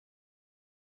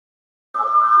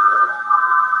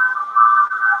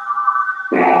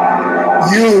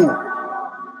You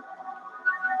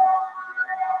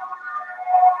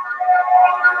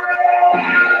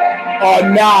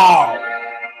are now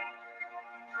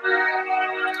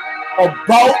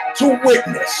about to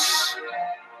witness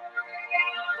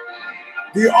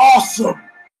the awesome,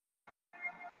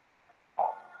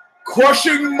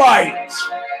 crushing might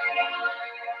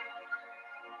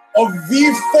of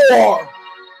V.4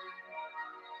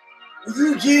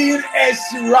 Eugene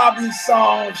S.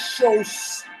 Robinson show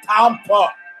Stomper.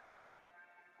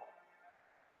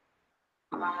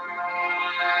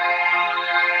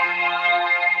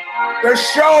 The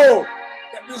show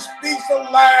that bespeaks the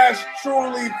last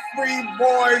truly free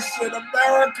voice in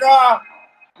America.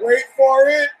 Wait for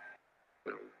it.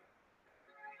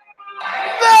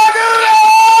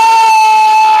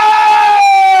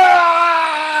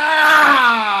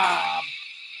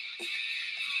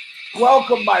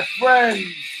 Welcome, my friends,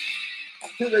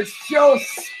 to the show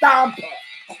Stomper,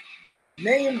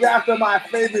 named after my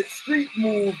favorite street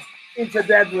move,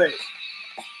 incidentally.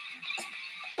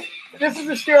 This is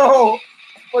a show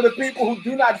for the people who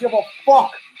do not give a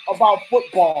fuck about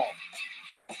football,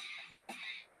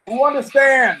 who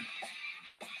understand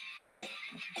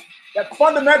that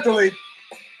fundamentally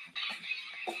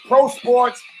pro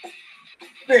sports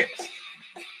fixed,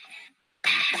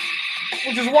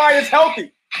 which is why it's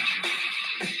healthy,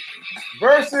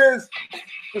 versus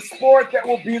the sport that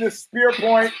will be the spear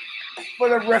point for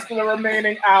the rest of the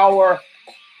remaining hour.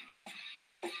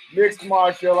 Mixed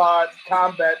martial arts,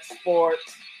 combat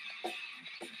sports,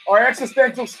 our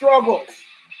existential struggles,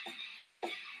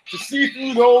 to see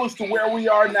through those to where we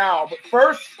are now. But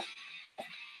first,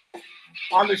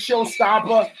 on the show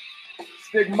Stomper,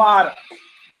 Stigmata.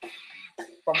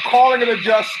 From Calling It a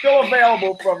Just, still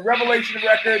available from Revelation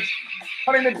Records,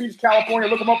 Huntington Beach, California.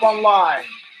 Look them up online.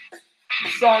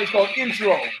 The song is called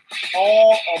Intro,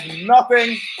 All of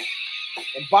Nothing.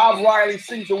 And Bob Riley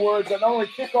sings the words that not only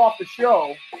kick off the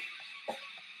show,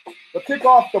 but kick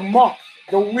off the month,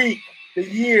 the week, the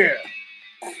year.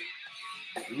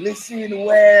 Listen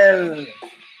well. I'm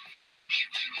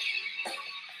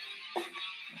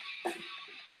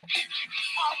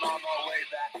on my way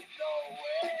back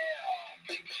nowhere.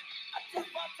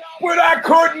 But I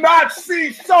could not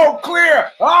see so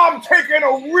clear. I'm taking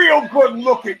a real good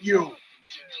look at you.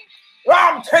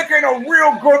 I'm taking a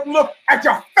real good look at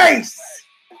your face.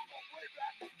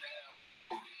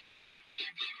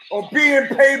 Or being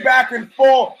paid back in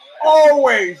full,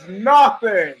 always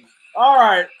nothing. All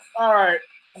right,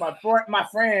 my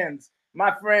friends,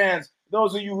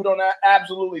 those of you who don't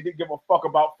absolutely give a fuck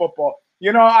about football.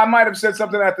 You know, I might have said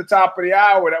something at the top of the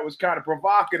hour that was kind of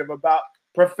provocative about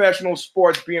professional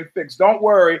sports being fixed. Don't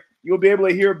worry, you'll be able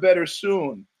to hear better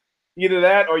soon. Either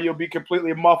that or you'll be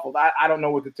completely muffled. I don't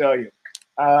know what to tell you.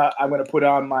 I'm going to put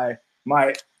on my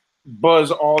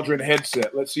Buzz Aldrin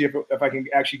headset. Let's see if I can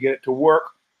actually get it to work.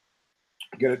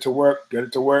 Get it to work.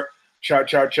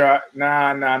 Chart.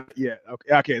 Nah. Yeah.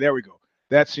 Okay. There we go.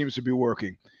 That seems to be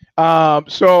working.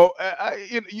 So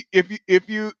if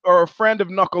you are a friend of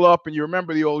Knuckle Up and you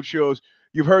remember the old shows,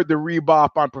 you've heard the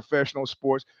rebop on professional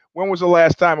sports. When was the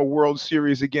last time a World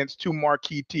Series against two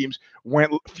marquee teams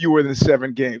went fewer than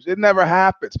 7 games? It never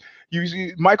happens.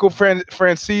 Michael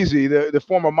Francesi, the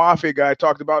former Mafia guy,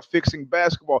 talked about fixing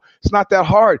basketball. It's not that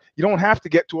hard. You don't have to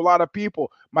get to a lot of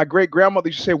people. My great-grandmother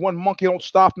used to say, one monkey don't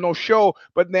stop no show,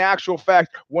 but in the actual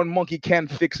fact, one monkey can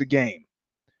fix a game.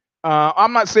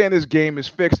 I'm not saying this game is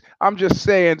fixed. I'm just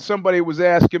saying somebody was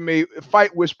asking me,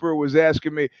 Fight Whisperer was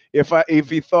asking me if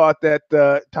he thought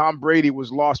that Tom Brady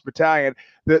was Lost Battalion,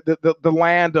 the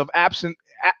land of absent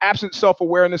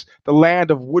self-awareness, the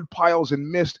land of wood piles and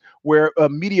mist, where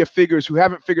media figures who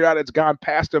haven't figured out it's gone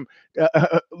past them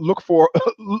look for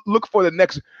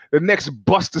the next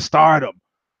bust to stardom,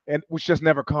 and which just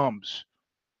never comes.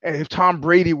 And if Tom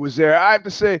Brady was there, I have to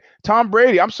say, Tom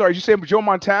Brady. I'm sorry, you say Joe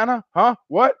Montana? Huh?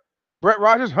 What? Brett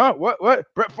Rogers? Huh? What?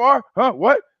 Brett Favre? Huh?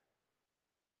 What?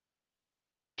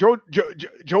 Joe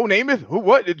Namath? Who?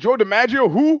 What? Joe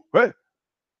DiMaggio? Who? What?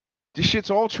 This shit's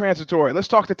all transitory. Let's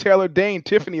talk to Taylor Dayne,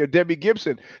 Tiffany, or Debbie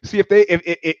Gibson. See if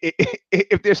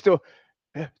they're still.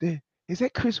 Is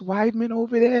that Chris Weidman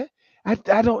over there?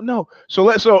 I don't know.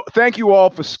 So thank you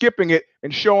all for skipping it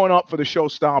and showing up for the show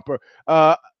Stomper.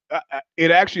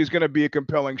 It actually is going to be a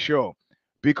compelling show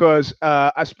because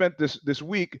I spent this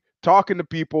week talking to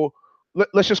people.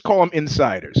 Let's just call them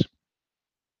insiders.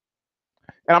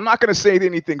 And I'm not going to say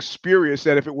anything spurious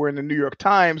that if it were in the New York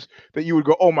Times that you would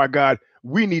go, oh my God,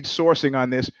 we need sourcing on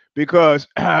this because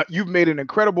you've made an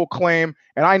incredible claim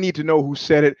and I need to know who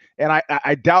said it. And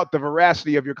I doubt the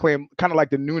veracity of your claim, kind of like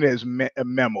the Nunes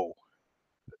memo.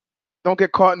 Don't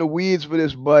get caught in the weeds for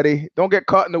this, buddy. Don't get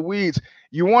caught in the weeds.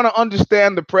 You want to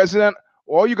understand the president,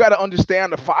 or you got to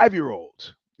understand the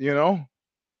 5-year-olds. You know,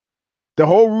 the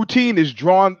whole routine is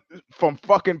drawn from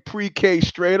fucking pre-K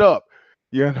straight up.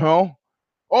 You know.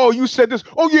 Oh, you said this.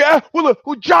 Oh yeah. Well,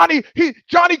 Johnny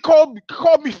called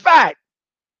me fat.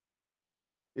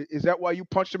 Is that why you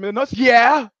punched him in the nuts?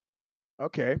 Yeah.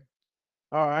 Okay.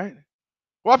 All right.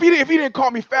 Well, if he didn't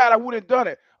call me fat, I wouldn't have done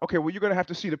it. Okay, well, you're gonna have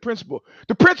to see the principal.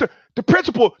 The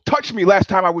principal touched me last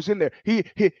time I was in there.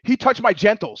 He touched my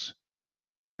genitals.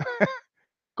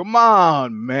 Come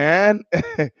on, man.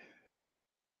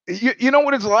 You know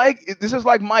what it's like? This is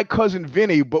like my cousin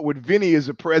Vinny, but with Vinny as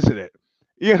a president.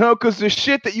 You know, because the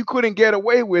shit that you couldn't get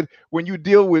away with when you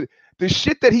deal with the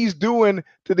shit that he's doing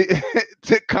to the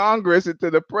to Congress and to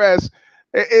the press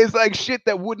is like shit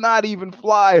that would not even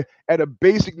fly at a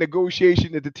basic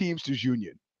negotiation at the Teamsters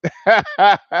Union.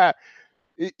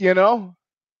 You know,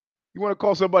 you want to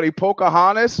call somebody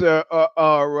Pocahontas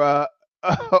or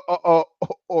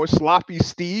Sloppy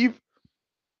Steve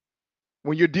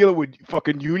when you're dealing with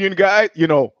fucking union guys, you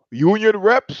know, union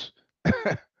reps.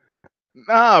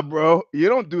 Nah, bro, you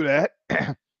don't do that.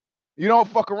 You don't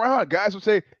fuck around. Guys would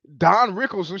say Don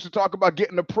Rickles used to talk about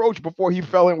getting approached before he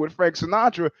fell in with Frank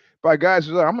Sinatra by guys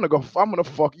who like, I'm gonna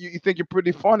fuck you. You think you're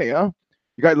pretty funny, huh?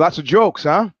 You got lots of jokes,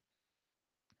 huh?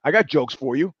 I got jokes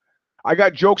for you. I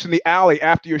got jokes in the alley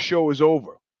after your show is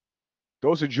over.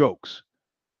 Those are jokes.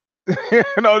 You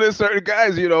know, there's certain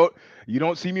guys, you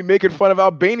don't see me making fun of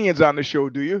Albanians on the show,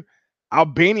 do you?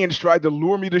 Albanians tried to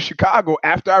lure me to Chicago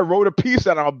after I wrote a piece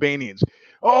on Albanians.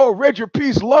 Oh, read your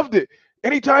piece, loved it.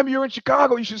 Anytime you're in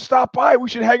Chicago, you should stop by. We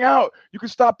should hang out. You can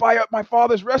stop by at my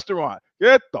father's restaurant.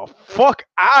 Get the fuck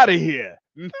out of here.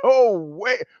 No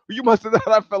way. You must have thought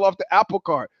I fell off the apple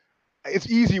cart.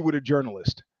 It's easy with a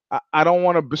journalist. I don't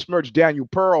want to besmirch Daniel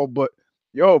Pearl, but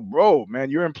yo, bro, man,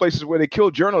 you're in places where they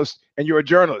kill journalists and you're a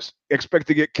journalist. Expect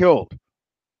to get killed.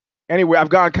 Anyway, I've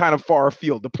gone kind of far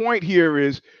afield. The point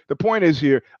is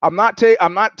here. I'm not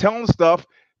telling stuff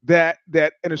that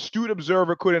an astute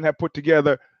observer couldn't have put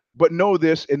together, but know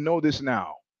this and know this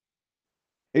now.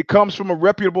 It comes from a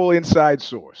reputable inside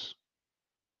source.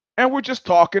 And we're just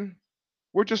talking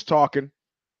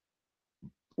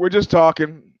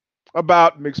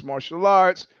about mixed martial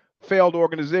arts, failed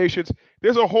organizations.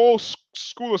 There's a whole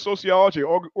school of sociology,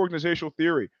 organizational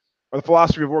theory, or the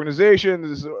philosophy of organization,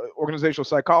 this is organizational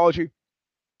psychology.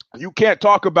 You can't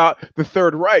talk about the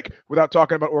Third Reich without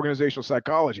talking about organizational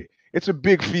psychology. It's a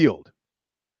big field.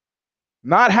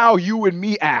 Not how you and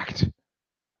me act,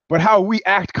 but how we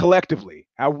act collectively.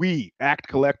 And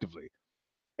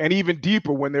even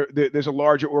deeper when there's a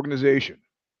larger organization,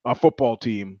 a football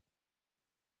team,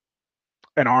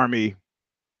 an army,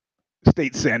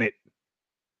 state senate.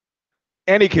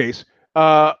 Any case,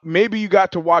 maybe you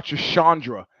got to watch a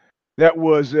Chandra. That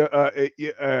was UFC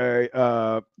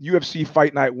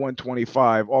Fight Night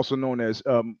 125, also known as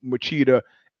Machida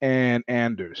and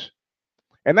Anders.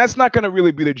 And that's not going to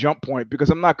really be the jump point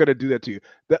because I'm not going to do that to you.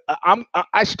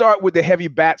 I start with the heavy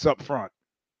bats up front.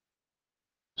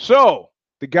 So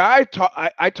the guy,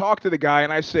 I talked to the guy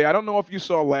and I say, I don't know if you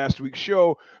saw last week's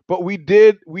show, but we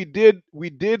did an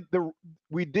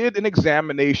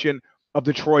examination of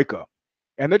the Troika.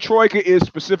 And the Troika is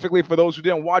specifically, for those who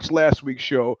didn't watch last week's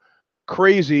show,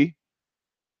 crazy,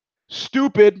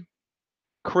 stupid,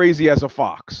 crazy as a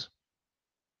fox.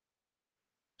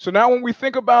 So now when we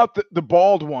think about the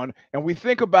bald one and we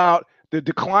think about the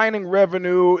declining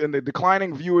revenue and the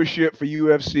declining viewership for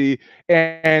UFC,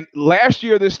 and last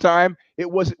year this time, it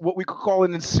was what we could call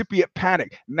an incipient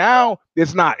panic. Now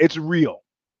it's not. It's real.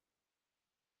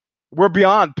 We're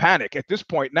beyond panic at this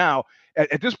point now.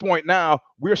 At this point now,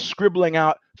 we're scribbling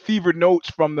out fevered notes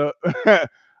from the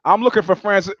I'm looking for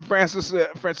Francisco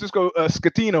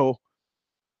Scatino,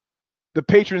 the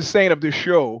patron saint of this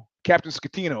show, Captain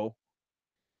Scatino,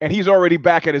 and he's already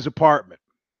back at his apartment.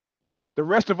 The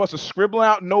rest of us are scribbling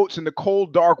out notes in the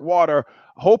cold, dark water,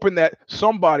 hoping that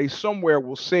somebody somewhere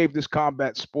will save this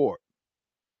combat sport.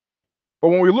 But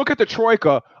when we look at the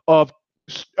troika of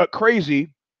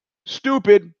crazy,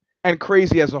 stupid, and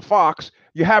crazy as a fox,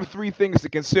 you have three things to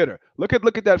consider. Look at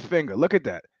that finger. Look at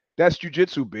that. That's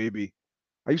jiu-jitsu, baby.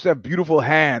 I used to have beautiful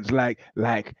hands like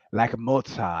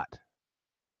Mozart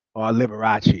or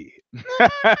Liberace.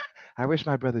 I wish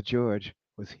my brother George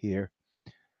was here.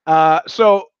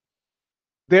 So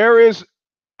there is,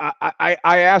 I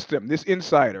asked him, this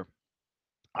insider,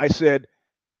 I said,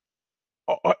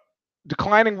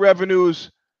 declining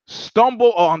revenues,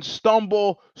 stumble on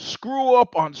stumble, screw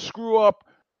up on screw up,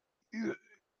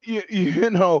 you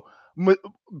know,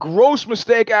 gross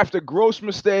mistake after gross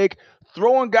mistake,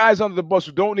 throwing guys under the bus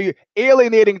who don't need,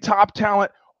 alienating top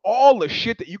talent, all the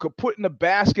shit that you could put in a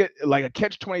basket, like a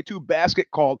catch-22 basket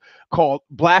called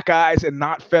black eyes and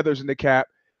not feathers in the cap.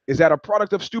 Is that a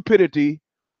product of stupidity,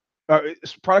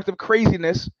 it's a product of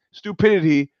craziness,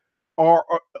 stupidity, or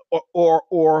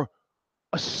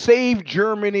a save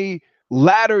Germany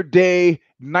latter day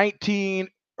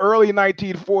early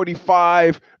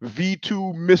 1945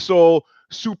 V.4 missile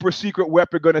super secret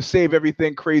weapon going to save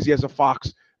everything, crazy as a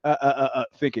fox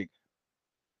thinking?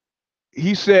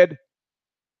 He said,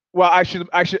 well,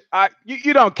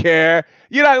 you don't care.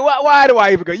 You know, why do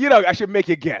I even go? You know, I should make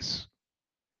a guess.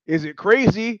 Is it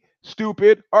crazy,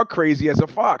 stupid, or crazy as a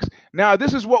fox? Now,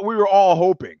 this is what we were all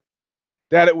hoping,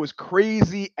 that it was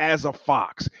crazy as a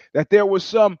fox, that there was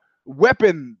some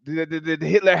weapon that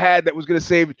Hitler had that was going to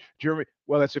save Germany.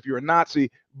 Well, that's if you're a Nazi,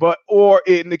 or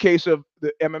in the case of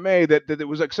the MMA, that it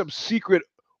was like some secret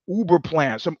Uber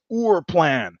plan, some UR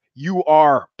plan,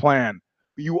 UR plan,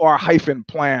 UR hyphen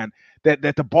plan that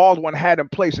the bald one had in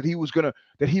place, that he was gonna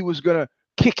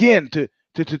kick in to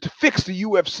fix the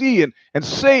UFC and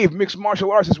save mixed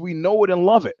martial arts as we know it and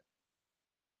love it.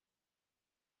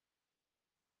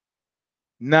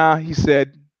 Nah, he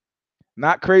said,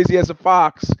 not crazy as a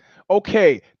fox.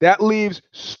 Okay, that leaves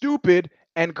stupid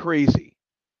and crazy.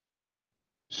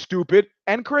 Stupid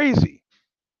and crazy.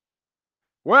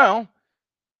 Well,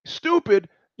 stupid,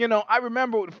 you know, I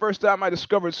remember the first time I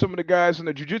discovered some of the guys on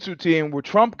the jiu-jitsu team were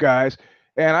Trump guys,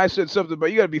 and I said something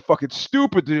about, you got to be fucking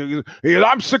stupid.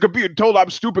 I'm sick of being told I'm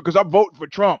stupid because I'm voting for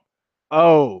Trump.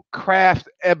 Oh, Kraft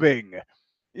Ebbing.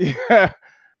 Yeah,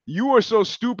 you are so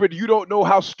stupid, you don't know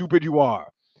how stupid you are.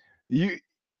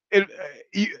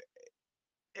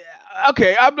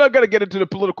 Okay, I'm not going to get into the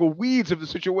political weeds of the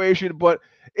situation, but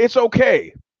it's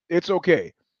okay. It's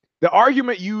okay. The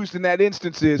argument used in that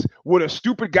instance is, would a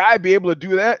stupid guy be able to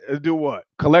do that? Do what?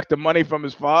 Collect the money from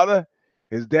his father?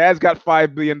 His dad's got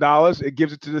 $5 billion. It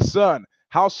gives it to the son.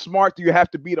 How smart do you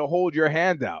have to be to hold your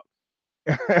hand out?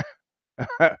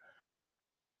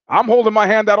 I'm holding my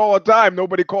hand out all the time.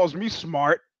 Nobody calls me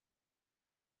smart.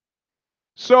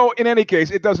 So in any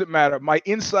case, it doesn't matter. My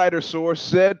insider source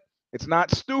said it's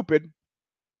not stupid.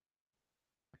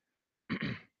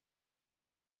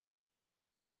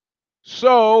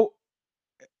 So,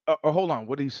 hold on.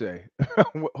 What did he say?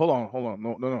 Hold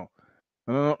on.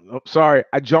 No. Sorry,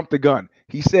 I jumped the gun.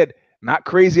 He said, not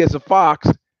crazy as a fox,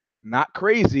 not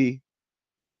crazy.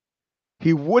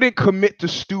 He wouldn't commit to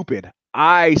stupid.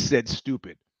 I said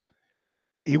stupid.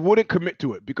 He wouldn't commit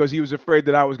to it because he was afraid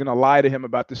that I was going to lie to him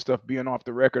about this stuff being off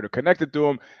the record or connected to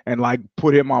him and like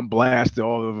put him on blast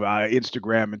all of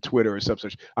Instagram and Twitter or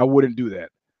such. I wouldn't do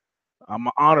that. I'm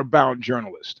an honor-bound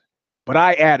journalist. But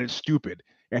I added stupid,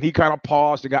 and he kind of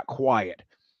paused and got quiet.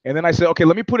 And then I said, okay,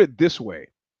 let me put it this way.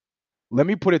 Is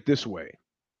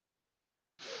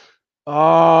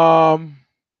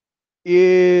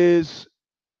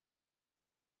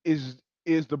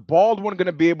the bald one going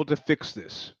to be able to fix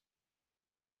this?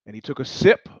 And he took a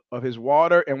sip of his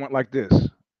water and went like this.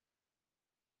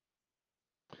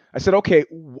 I said, okay,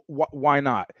 why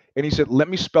not? And he said, let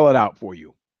me spell it out for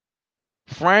you.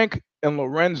 Frank and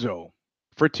Lorenzo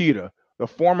Fertitta, the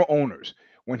former owners,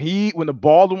 when the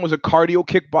bald one was a cardio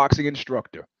kickboxing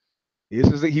instructor,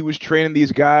 he was training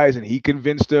these guys, and he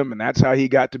convinced them, and that's how he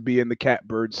got to be in the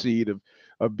catbird seat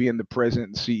of being the president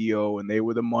and CEO, and they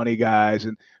were the money guys.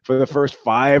 And for the first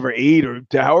 5 or 8 or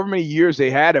however many years they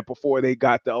had it before they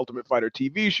got the Ultimate Fighter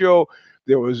TV show,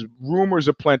 there was rumors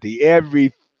aplenty.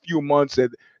 Every few months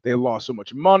that they lost so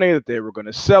much money that they were going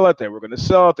to sell it. They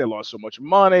lost so much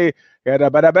money. Okay,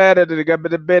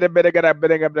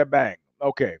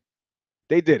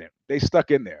 they didn't. They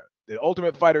stuck in there. The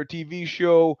Ultimate Fighter TV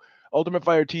show,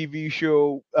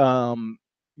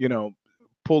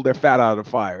 pulled their fat out of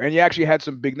the fire. And you actually had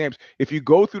some big names. If you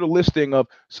go through the listing of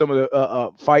some of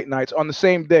the fight nights on the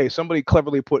same day, somebody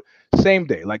cleverly put same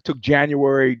day, like took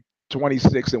January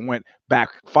 26th and went back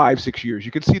 5-6 years.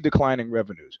 You can see declining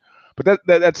revenues. But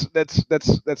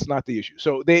that's not the issue.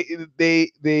 So they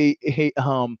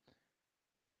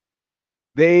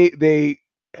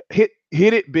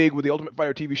hit it big with the Ultimate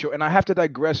Fighter TV show. And I have to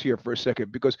digress here for a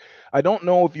second because I don't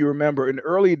know if you remember, in the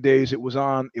early days it was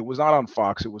not on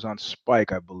Fox, it was on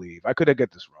Spike, I believe. I could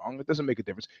get this wrong. It doesn't make a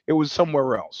difference. It was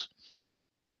somewhere else.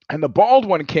 And the bald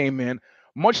one came in,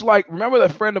 much like, remember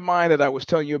that friend of mine that I was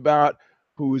telling you about,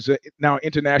 who's now an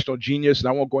international genius, and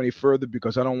I won't go any further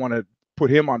because I don't want to put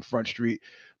him on Front Street.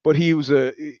 but he's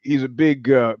a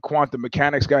big quantum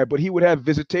mechanics guy. But he would have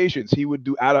visitations. He would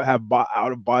out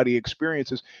of body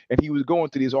experiences, and he would go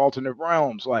into these alternate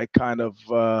realms, like kind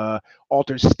of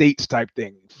altered states type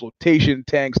thing, flotation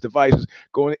tanks, devices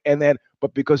going, and then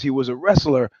but because he was a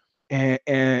wrestler,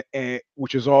 and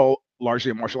which is all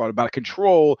largely a martial art about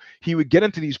control, he would get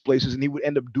into these places and he would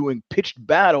end up doing pitched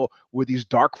battle with these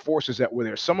dark forces that were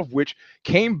there, some of which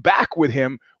came back with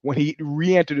him when he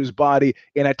re-entered his body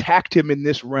and attacked him in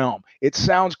this realm. It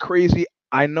sounds crazy,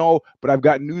 I know, but I've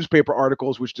got newspaper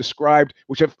articles which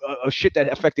have shit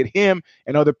that affected him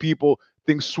and other people,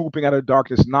 things swooping out of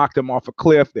darkness, knocked him off a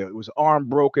cliff, there was an arm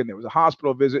broken, there was a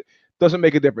hospital visit. Doesn't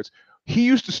make a difference. He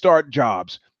used to start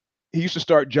jobs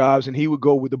and he would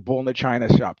go with the bull in the china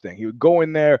shop thing. He would go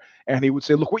in there and he would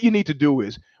say, look, what you need to do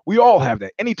is, we all have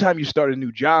that. Anytime you start a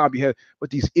new job, you have what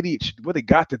these idiots, what they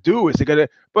got to do is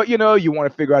but you want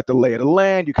to figure out the lay of the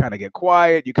land. You kind of get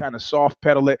quiet, you kind of soft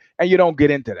pedal it, and you don't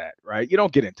get into that, right? You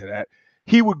don't get into that.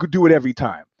 He would do it every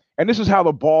time. And this is how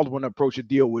the Baldwin approached a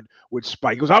deal with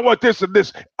Spike. He goes, I want this and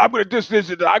this. I'm going to this,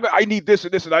 and I need this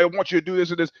and this, and I want you to do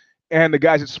this and this. And the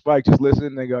guys at Spike just listen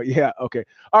and they go, yeah, okay.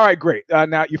 All right, great.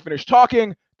 Now you finished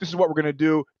talking. This is what we're going to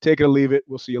do. Take it or leave it.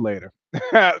 We'll see you later.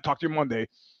 Talk to you Monday.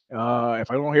 If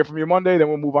I don't hear from you Monday, then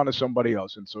we'll move on to somebody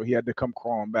else. And so he had to come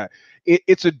crawling back.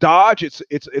 It's a dodge.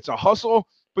 It's a hustle,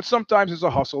 but sometimes it's a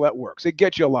hustle that works. It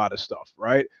gets you a lot of stuff,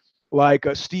 right? Like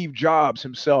Steve Jobs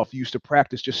himself used to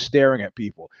practice just staring at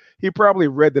people. He probably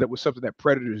read that it was something that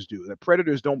predators do, that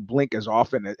predators don't blink as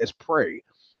often as prey.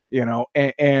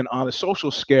 And on a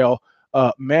social scale,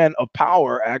 men of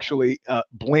power actually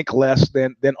blink less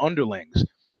than underlings.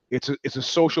 It's a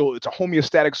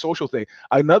homeostatic social thing.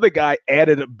 Another guy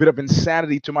added a bit of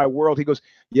insanity to my world. He goes,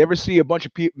 you ever see a bunch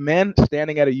of men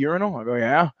standing at a urinal? I go,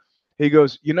 yeah. He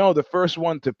goes, the first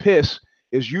one to piss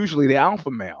is usually the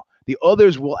alpha male. The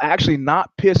others will actually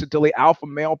not piss until the alpha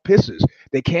male pisses.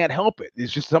 They can't help it.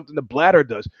 It's just something the bladder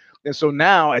does. And so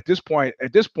now at this point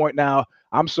now,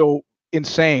 I'm so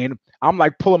insane. I'm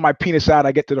like pulling my penis out.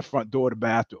 I get to the front door of the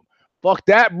bathroom. Fuck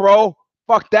that, bro.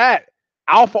 Fuck that.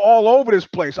 Alpha all over this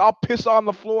place. I'll piss on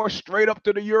the floor straight up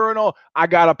to the urinal. I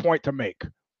got a point to make,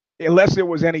 unless there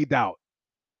was any doubt.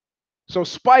 So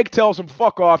Spike tells him,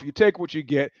 fuck off. You take what you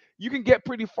get. You can get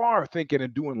pretty far thinking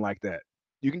and doing like that.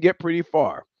 You can get pretty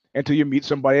far until you meet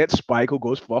somebody at Spike who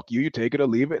goes, fuck you. You take it or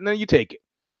leave it. And then you take it.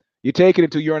 You take it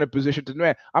until you're in a position to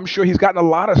demand. I'm sure he's gotten a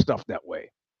lot of stuff that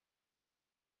way.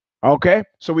 Okay,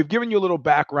 so we've given you a little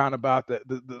background about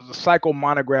the psycho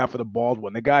monograph of the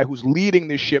Baldwin, the guy who's leading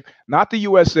this ship, not the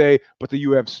USA, but the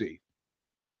UFC.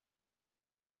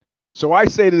 So I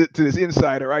say to this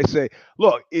insider, I say,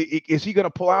 look, is he going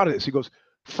to pull out of this? He goes,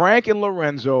 Frank and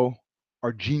Lorenzo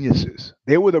are geniuses.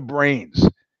 They were the brains.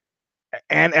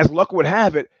 And as luck would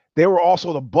have it, they were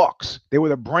also the bucks. They were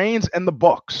the brains and the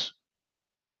bucks.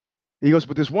 He goes,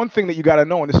 but there's one thing that you got to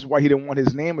know, and this is why he didn't want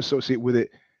his name associated with it,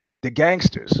 the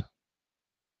gangsters.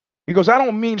 He goes, I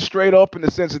don't mean straight up in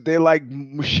the sense that they like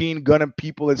machine gunning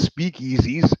people at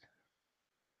speakeasies.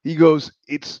 He goes,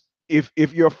 it's if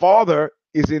your father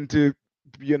is into,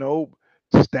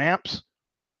 stamps,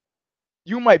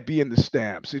 you might be into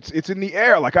stamps. It's in the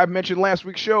air. Like I mentioned last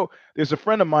week's show, there's a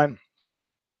friend of mine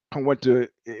who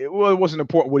it wasn't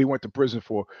important what he went to prison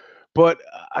for, but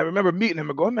I remember meeting him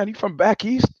and going, man, you from back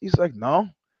east? He's like, no.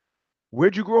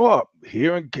 Where'd you grow up?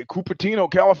 Here in Cupertino,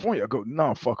 California. I go,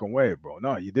 no fucking way, bro.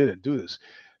 No, you didn't do this.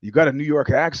 You got a New York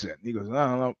accent. He goes,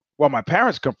 no. Well, my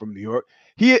parents come from New York.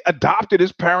 He adopted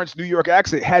his parents' New York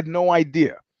accent. Had no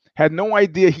idea.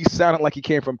 He sounded like he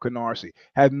came from Canarsie.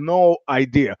 Had no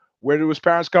idea. Where did his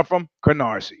parents come from?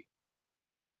 Canarsie.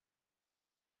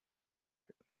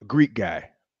 A Greek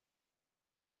guy.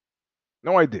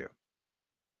 No idea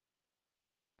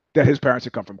that his parents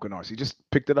had come from Canarsie. He just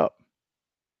picked it up.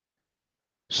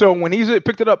 So when he's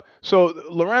picked it up, so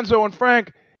Lorenzo and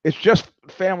Frank, it's just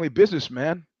family business,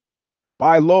 man.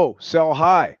 Buy low, sell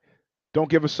high. Don't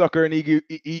give a sucker an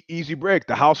easy break.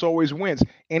 The house always wins.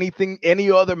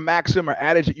 Any other maxim or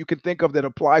adage that you can think of that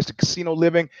applies to casino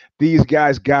living, these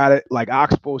guys got it. Like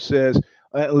Oxbow says,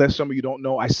 unless some of you don't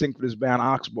know, I sing for this band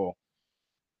Oxbow.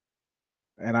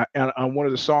 And on one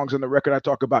of the songs on the record, I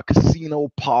talk about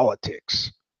casino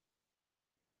politics.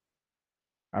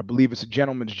 I believe it's a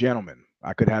gentleman's gentleman.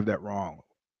 I could have that wrong,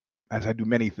 as I do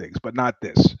many things, but not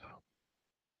this.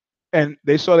 And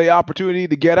they saw the opportunity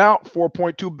to get out,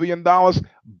 $4.2 billion.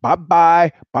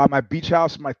 Bye-bye. Buy my beach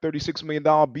house, my $36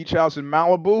 million beach house in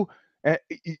Malibu. And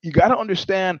you got to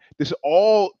understand, this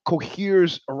all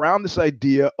coheres around this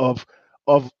idea of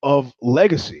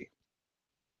legacy.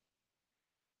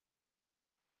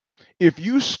 If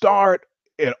you start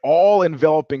an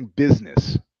all-enveloping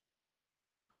business.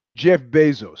 Jeff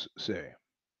Bezos, say.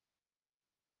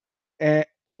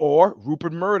 Or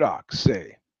Rupert Murdoch,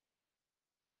 say.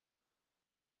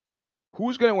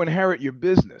 Who's going to inherit your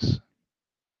business?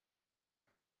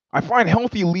 I find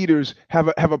healthy leaders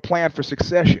have a plan for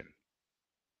succession.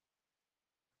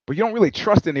 But you don't really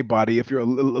trust anybody if you're a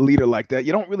leader like that.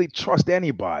 You don't really trust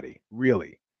anybody,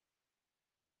 really.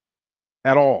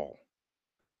 At all.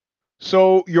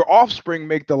 So your offspring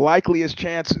make the likeliest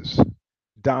chances.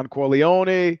 Don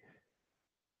Corleone,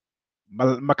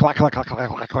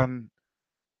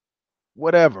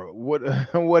 whatever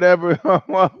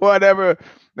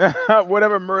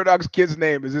Murdoch's kid's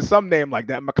name is. It's some name like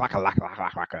that.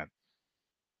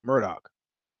 Murdoch.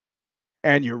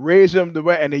 And you raise them the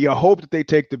way, and you hope that they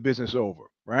take the business over,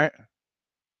 right?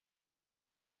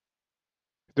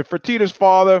 The Fertitta's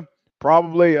father,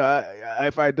 probably,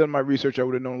 if I had done my research, I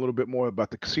would have known a little bit more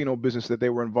about the casino business that they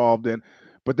were involved in.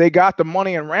 But they got the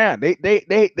money and ran.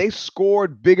 They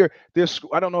scored bigger.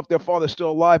 I don't know if their father's still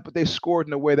alive, but they scored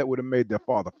in a way that would have made their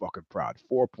father fucking proud.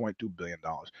 $4.2 billion.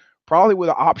 Probably with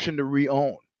an option to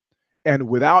re-own. And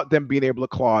without them being able to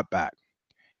claw it back.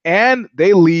 And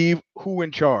they leave who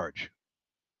in charge?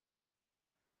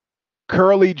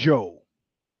 Curly Joe.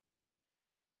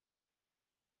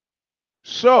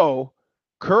 So,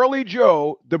 Curly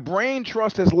Joe, the brain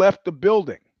trust has left the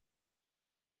building.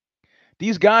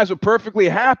 These guys are perfectly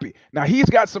happy. Now, he's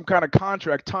got some kind of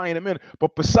contract tying him in,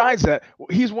 but besides that,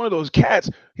 he's one of those cats.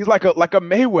 He's like a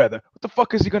Mayweather. What the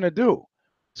fuck is he going to do?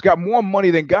 He's got more money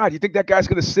than God. You think that guy's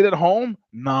going to sit at home?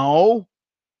 No.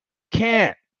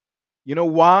 Can't. You know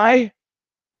why?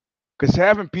 Because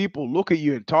having people look at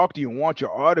you and talk to you and want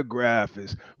your autograph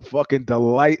is fucking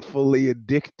delightfully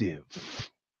addictive.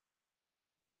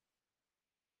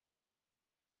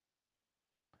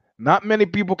 Not many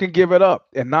people can give it up,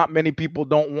 and not many people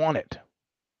don't want it.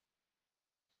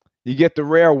 You get the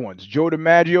rare ones. Joe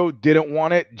DiMaggio didn't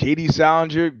want it. J.D.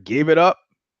 Salinger gave it up.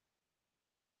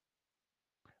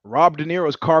 Rob De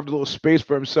Niro's carved a little space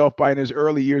for himself by in his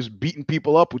early years beating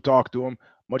people up who talk to him,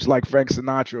 much like Frank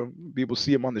Sinatra. People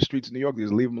see him on the streets of New York, they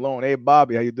just leave him alone. Hey,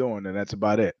 Bobby, how you doing? And that's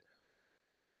about it.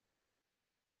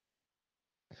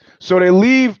 So they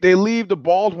leave the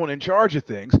bald one in charge of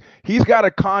things. He's got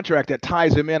a contract that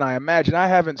ties him in, I imagine. I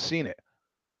haven't seen it.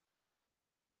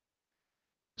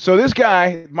 So this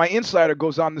guy, my insider,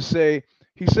 goes on to say,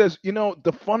 he says, you know,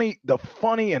 the funny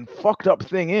and fucked up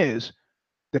thing is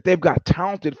that they've got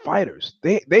talented fighters.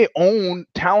 They own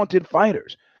talented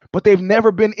fighters, but they've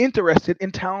never been interested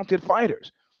in talented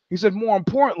fighters. He said, more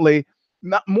importantly,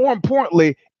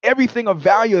 everything of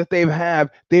value that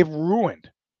they've ruined.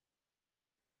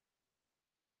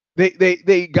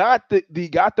 They got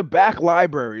the back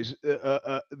libraries,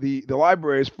 the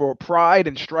libraries for Pride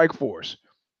and Strikeforce,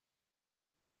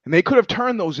 and they could have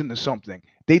turned those into something.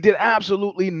 They did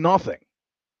absolutely nothing.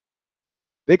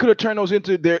 They could have turned those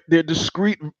into their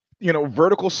discrete,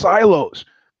 vertical silos.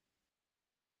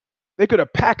 They could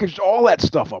have packaged all that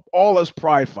stuff up, all those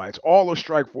Pride fights, all those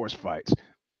Strikeforce fights.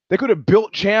 They could have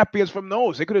built champions from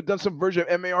those. They could have done some version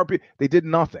of MARP. They did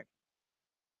nothing.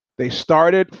 They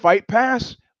started Fight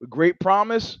Pass with great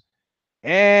promise,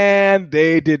 and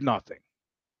they did nothing.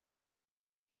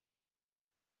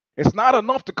 It's not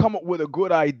enough to come up with a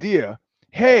good idea.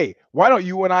 Hey, why don't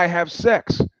you and I have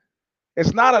sex?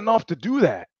 It's not enough to do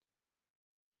that.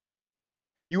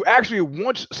 You actually,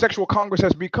 once sexual congress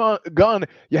has begun,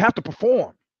 you have to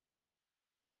perform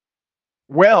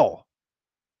well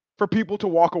for people to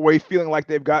walk away feeling like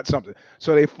they've got something.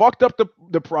 So they fucked up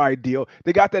the Pride deal.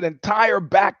 They got that entire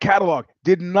back catalog,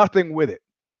 did nothing with it.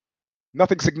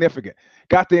 Nothing significant.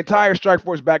 Got the entire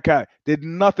Strikeforce back catalog, did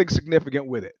nothing significant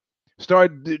with it.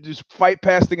 Started this Fight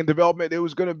Pass thing in development. It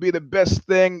was going to be the best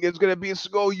thing. It's going to be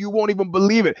so you won't even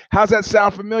believe it. How's that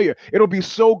sound familiar? It'll be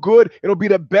so good. It'll be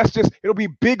the bestest. It'll be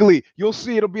bigly. You'll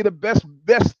see. It'll be the best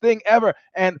thing ever.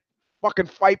 And fucking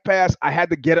Fight Pass, I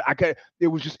had to get it. It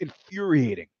was just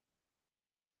infuriating.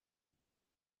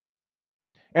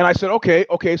 And I said,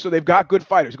 okay, so they've got good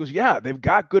fighters. He goes, yeah, they've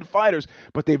got good fighters,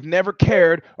 but they've never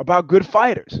cared about good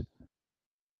fighters.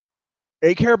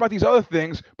 They care about these other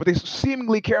things, but they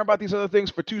seemingly care about these other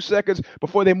things for 2 seconds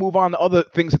before they move on to other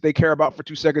things that they care about for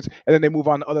 2 seconds, and then they move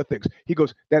on to other things. He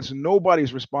goes, that's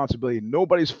nobody's responsibility,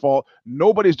 nobody's fault,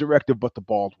 nobody's directive but the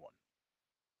bald one.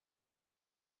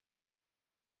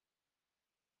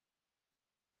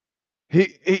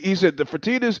 He said the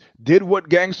Fertittas did what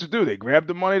gangsters do. They grabbed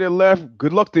the money, they left.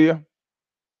 Good luck to you.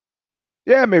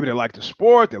 Yeah, maybe they like the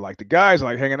sport, they like the guys, they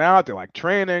like hanging out, they like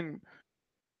training.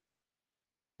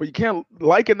 But you can't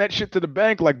liken that shit to the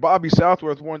bank like Bobby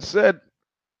Southworth once said.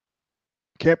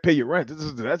 Can't pay your rent.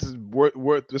 That's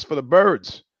worth just for the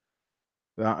birds.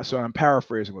 So I'm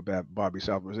paraphrasing what Bobby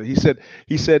Southworth said.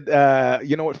 He said,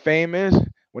 you know what fame is?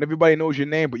 When everybody knows your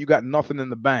name, but you got nothing in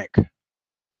the bank.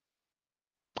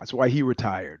 That's why he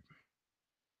retired.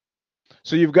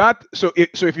 So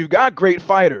if you've got great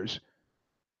fighters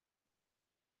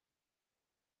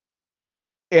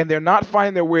and they're not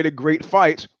finding their way to great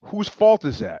fights, whose fault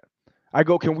is that? I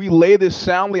go, can we lay this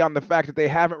soundly on the fact that they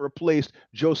haven't replaced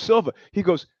Joe Silva? He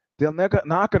goes, they're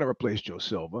not going to replace Joe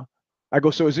Silva. I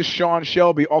go, so is this Sean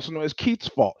Shelby, also known as Keith's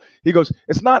fault? He goes,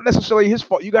 it's not necessarily his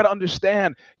fault. You got to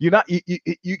understand,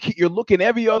 you're looking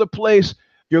every other place.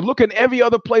 You're looking every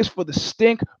other place for the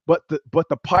stink, but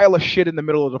the pile of shit in the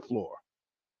middle of the floor.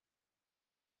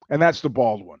 And that's the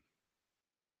bald one.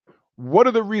 What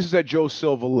are the reasons that Joe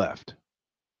Silva left?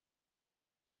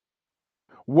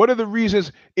 What are the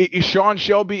reasons? Is Sean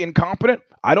Shelby incompetent?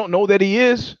 I don't know that he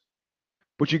is.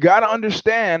 But you got to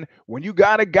understand, when you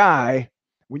got a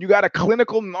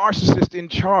clinical narcissist in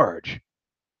charge,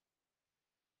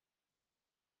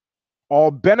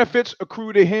 all benefits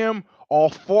accrue to him, all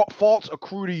faults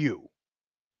accrue to you.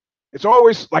 It's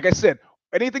always, like I said,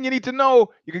 anything you need to know,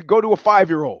 you can go to a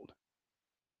 5-year-old.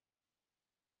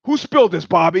 Who spilled this,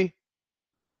 Bobby?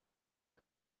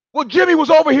 Well, Jimmy was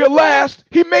over here last.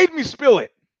 He made me spill it.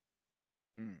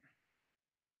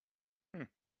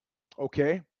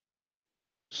 Okay.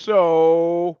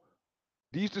 So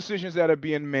these decisions that are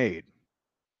being made,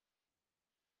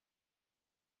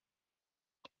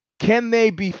 can they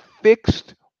be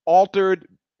fixed, altered,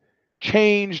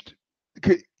 changed?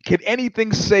 Can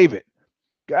anything save it?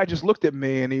 Guy just looked at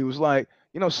me and he was like,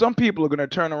 some people are going to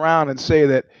turn around and say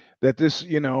that this,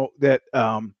 let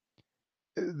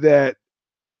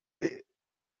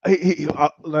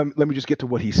me just get to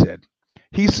what he said.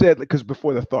 He said, because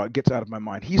before the thought gets out of my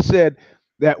mind, he said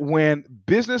that when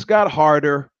business got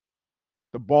harder,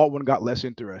 the bald one got less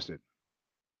interested.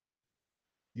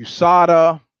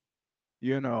 USADA,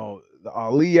 the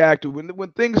Ali Act,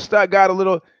 when things got a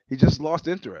little, he just lost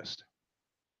interest.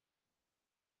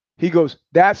 He goes,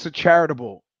 that's a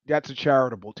charitable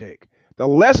take. The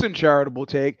less than charitable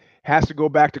take has to go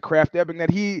back to Kraft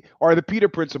Ebing, or the Peter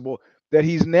principle, that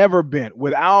he's never been.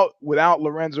 Without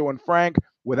Lorenzo and Frank,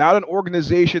 without an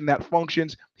organization that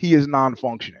functions, he is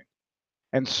non-functioning.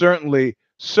 And certainly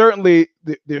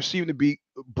there seem to be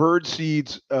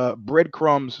breadcrumbs,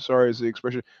 sorry is the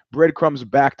expression, breadcrumbs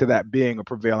back to that being a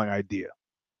prevailing idea.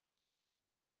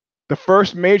 The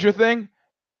first major thing,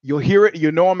 you'll hear it,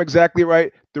 I'm exactly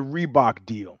right, the Reebok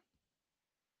deal.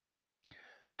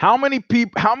 How many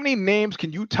names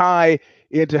can you tie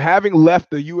into having left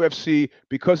the UFC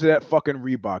because of that fucking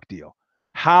Reebok deal?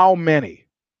 How many?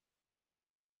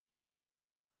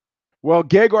 Well,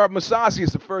 Gegard Mousasi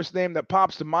is the first name that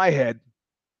pops to my head.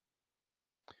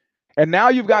 And now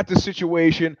you've got this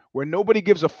situation where nobody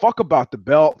gives a fuck about the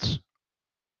belts.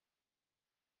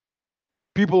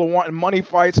 People are wanting money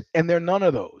fights, and they're none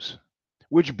of those.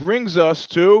 Which brings us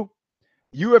to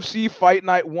UFC Fight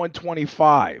Night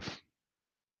 125.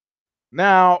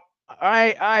 Now,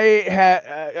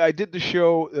 I did the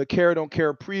show, the Care or Don't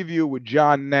Care preview with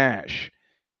John Nash.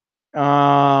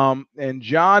 And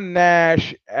John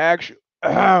Nash actually,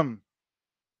 the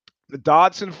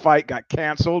Dodson fight got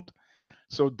canceled.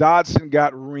 So Dodson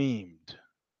got reamed,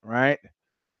 right?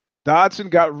 Dodson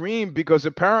got reamed because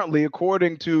apparently,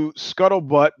 according to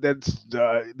Scuttlebutt,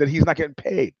 that he's not getting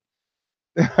paid.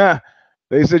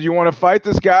 They said, you want to fight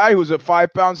this guy who's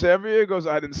 5 pounds heavier? He goes,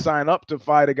 I didn't sign up to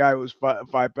fight a guy who's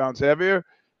 5 pounds heavier.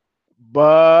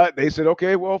 But they said,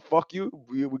 okay, well, fuck you.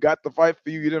 We got the fight for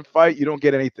you. You didn't fight. You don't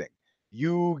get anything.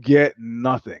 You get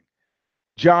nothing.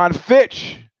 John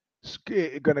Fitch is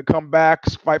going to come back,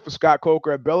 fight for Scott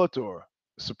Coker at Bellator.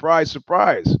 Surprise,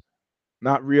 surprise.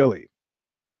 Not really.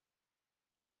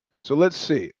 So let's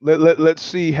see. Let's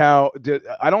see how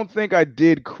I don't think I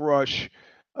did crush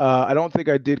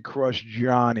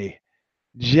Johnny.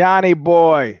 Johnny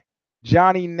boy.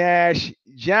 Johnny Nash.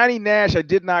 Johnny Nash I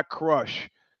did not crush.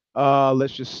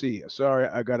 Let's just see. Sorry,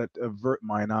 I got to avert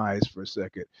mine eyes for a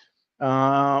second.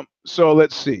 So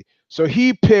let's see. So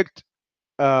he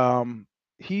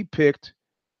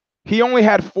only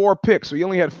had 4 picks, so he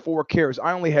only had 4 cares.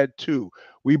 I only had 2.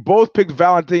 We both picked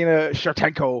Valentina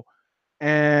Shevchenko,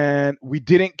 and we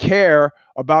didn't care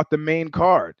about the main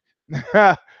card.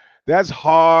 That's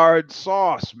hard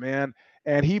sauce, man.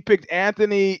 And he picked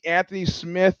Anthony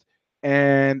Smith,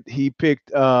 and he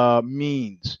picked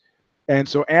Means. And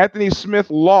so Anthony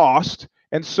Smith lost,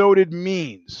 and so did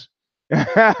Means.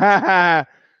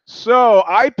 So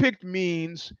I picked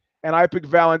Means, and I picked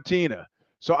Valentina.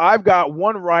 So I've got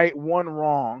 1 right, 1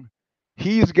 wrong.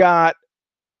 He's got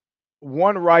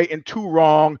one right and two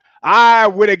wrong. I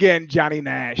win again, Johnny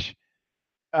Nash.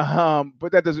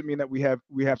 But that doesn't mean that we have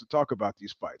to talk about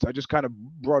these fights. I just kind of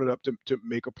brought it up to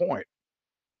make a point.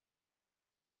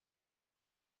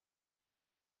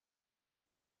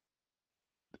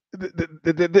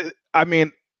 I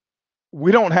mean,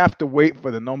 we don't have to wait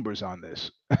for the numbers on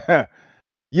this.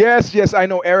 Yes, I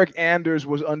know Eric Anders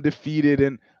was undefeated,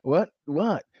 and what?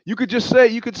 You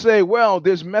could say, well,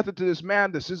 there's method to this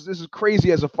madness. This is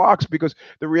crazy as a fox, because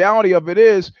the reality of it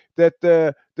is that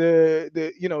the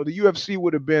UFC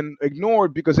would have been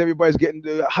ignored because everybody's getting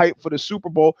the hype for the Super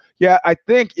Bowl. Yeah, I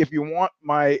think if you want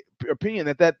my opinion,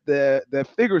 that the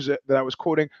figures that I was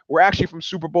quoting were actually from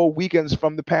Super Bowl weekends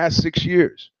from the past 6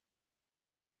 years.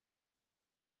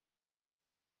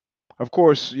 Of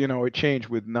course, it changed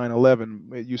with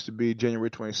 9/11. It used to be January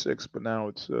 26th, but now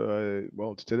it's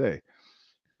it's today,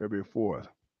 February 4th,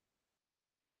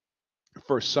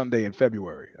 first Sunday in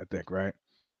February, I think, right?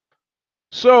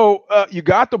 So you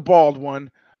got the bald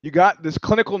one. You got this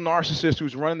clinical narcissist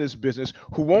who's running this business,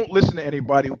 who won't listen to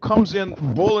anybody, who comes in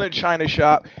bull in a china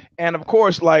shop, and of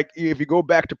course, like if you go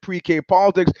back to pre-K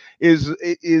politics, is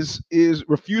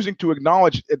refusing to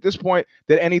acknowledge at this point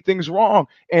that anything's wrong.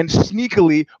 And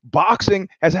sneakily, boxing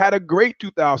has had a great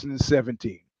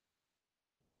 2017.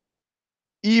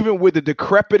 Even with the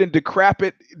decrepit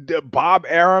Bob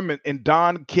Arum and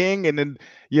Don King, and then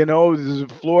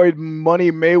Floyd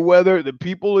Money Mayweather, the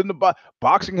people in the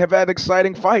boxing have had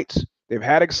exciting fights. They've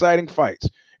had exciting fights,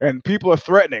 and people are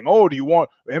threatening. Oh, do you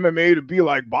want MMA to be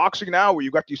like boxing now, where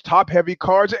you got these top heavy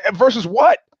cards? Versus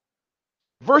what?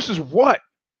 Versus what?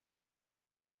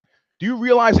 Do you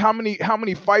realize how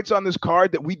many fights on this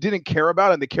card that we didn't care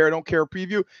about in the Care Don't Care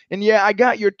preview? And yeah, I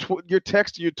got your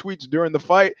text, your tweets during the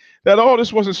fight that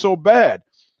this wasn't so bad.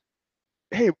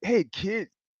 Hey kid,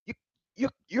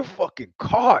 you're fucking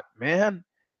caught, man.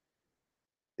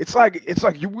 It's like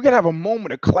we gotta have a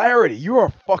moment of clarity. You're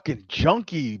a fucking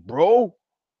junkie, bro.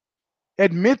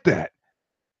 Admit that.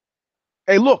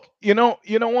 Hey, look, you know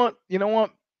what?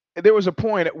 There was a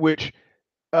point at which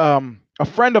a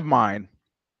friend of mine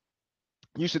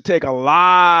used to take a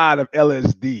lot of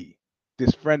LSD.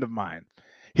 This friend of mine,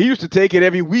 he used to take it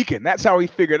every weekend. That's how he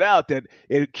figured out that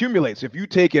it accumulates. If you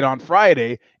take it on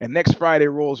Friday and next Friday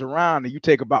rolls around and you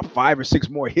take about 5 or 6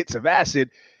 more hits of acid,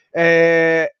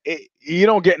 you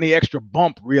don't get any extra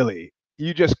bump, really.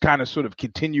 You just kind of sort of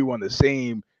continue on the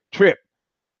same trip.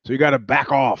 So you got to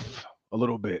back off a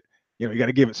little bit. You got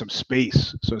to give it some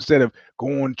space. So instead of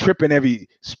tripping every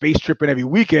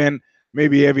weekend,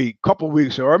 maybe every couple of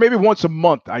weeks, or maybe once a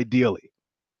month, ideally.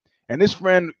 And this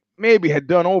friend maybe had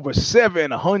done over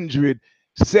 700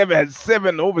 hits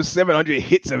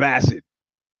of acid.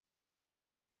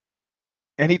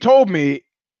 And he told me,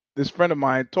 this friend of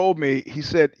mine told me, he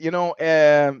said,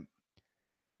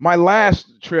 my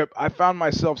last trip, I found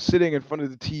myself sitting in front of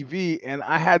the TV, and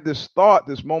I had this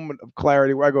moment of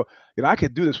clarity where I go, I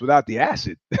could do this without the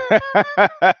acid.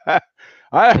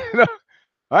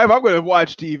 If I'm going to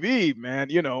watch TV, man,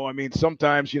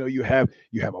 sometimes, you have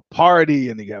a party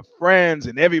and you have friends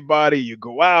and everybody, you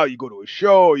go out, you go to a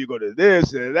show, you go to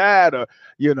this and that, or,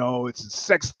 it's a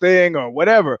sex thing or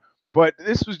whatever. But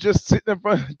this was just sitting in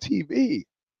front of the TV.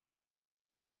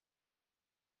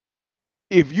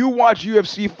 If you watch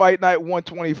UFC Fight Night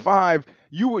 125,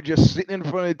 you were just sitting in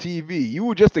front of the TV. You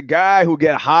were just a guy who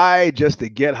get high just to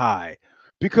get high.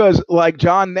 Because like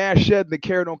John Nash said in the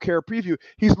Care Don't Care preview,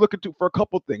 he's looking for a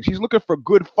couple things. He's looking for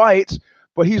good fights,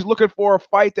 but he's looking for a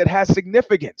fight that has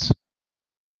significance.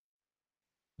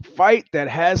 Fight that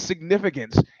has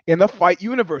significance in the fight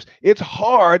universe. It's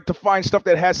hard to find stuff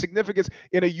that has significance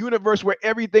in a universe where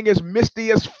everything is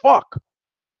misty as fuck.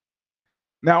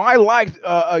 Now, I liked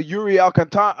Yuri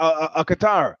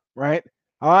Alcantara, right?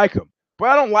 I like him. But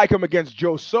I don't like him against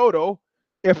Joe Soto.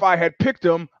 If I had picked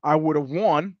him, I would have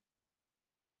won.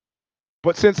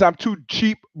 But since I'm too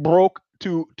cheap, broke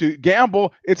to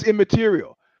gamble, it's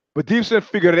immaterial. But Divson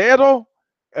Figueiredo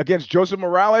against Joseph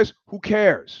Morales, who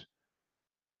cares?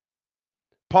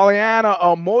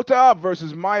 Polyana Mota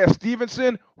versus Maya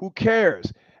Stevenson, who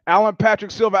cares? Alan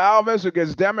Patrick Silva Alves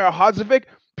against Damir Hadzovic.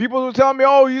 People will tell me,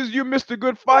 oh, you missed a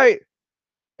good fight.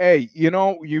 Hey,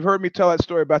 you've heard me tell that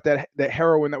story about that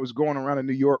heroin that was going around in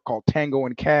New York called Tango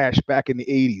and Cash back in the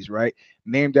 80s, right?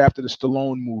 Named after the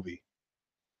Stallone movie.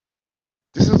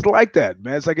 This is like that,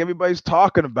 man. It's like everybody's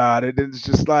talking about it, and it's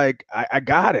just like, I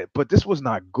got it, but this was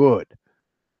not good.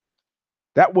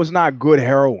 That was not good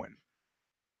heroin.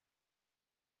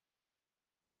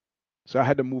 So I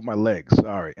had to move my legs.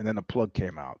 All right. And then the plug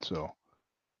came out.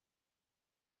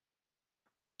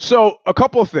 So a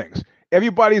couple of things.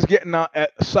 everybody's getting on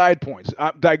at side points,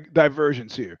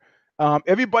 diversions here.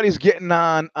 Everybody's getting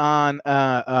on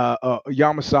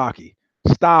Yamasaki.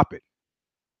 Stop it.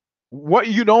 What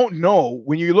you don't know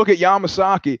when you look at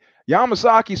Yamasaki,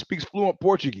 Yamasaki speaks fluent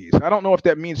Portuguese. I don't know if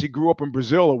that means he grew up in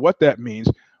Brazil or what that means,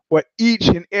 but each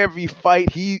and every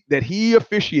fight that he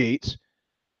officiates,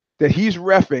 that he's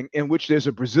reffing, in which there's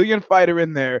a Brazilian fighter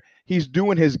in there, he's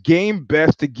doing his game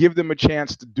best to give them a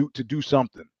chance to do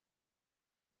something.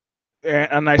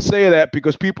 And I say that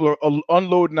because people are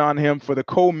unloading on him for the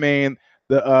co-main,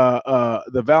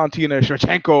 the Valentina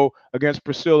Shevchenko against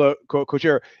Priscilla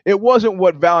Kuchera. It wasn't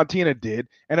what Valentina did,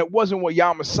 and it wasn't what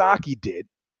Yamasaki did,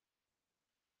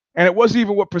 and it wasn't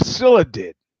even what Priscilla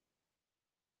did.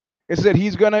 It's that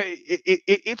he's gonna.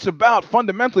 It's about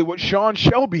fundamentally what Sean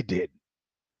Shelby did.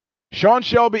 Sean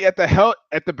Shelby at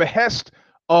the behest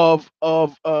of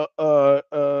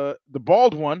the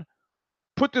bald one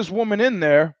put this woman in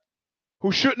there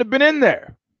who shouldn't have been in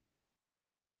there.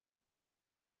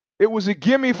 It was a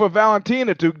gimme for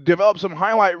Valentina to develop some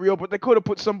highlight reel, but they could have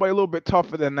put somebody a little bit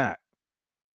tougher than that.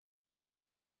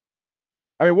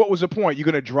 I mean, what was the point? You're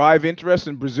going to drive interest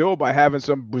in Brazil by having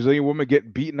some Brazilian woman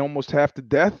get beaten almost half to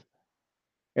death?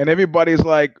 And everybody's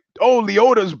like, oh,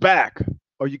 Leota's back.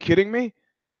 Are you kidding me?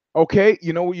 Okay,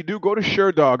 you know what you do? Go to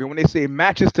Sherdog, and when they say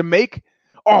matches to make,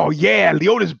 oh, yeah,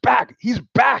 Leota's back. He's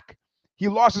back. He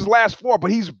lost his last 4,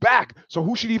 but he's back. So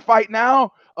who should he fight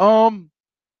now?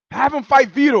 Have him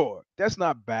fight V.4. That's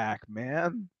not back,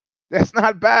 man. That's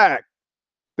not back.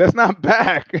 That's not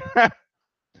back.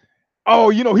 Oh,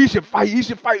 you know, he should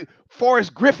fight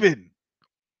Forrest Griffin.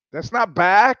 That's not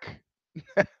back.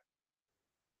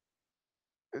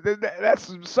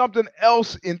 That's something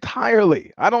else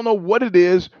entirely. I don't know what it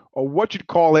is or what you'd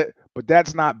call it, but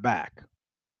that's not back.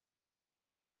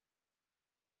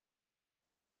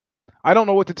 I don't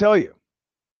know what to tell you.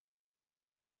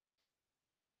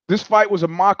 This fight was a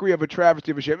mockery of a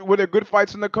travesty of a shame. Were there good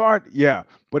fights in the card? Yeah,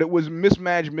 but it was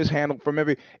mismanaged, mishandled from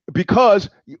because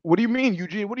what do you mean,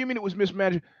 Eugene? What do you mean it was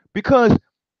mismanaged? Because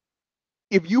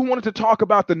if you wanted to talk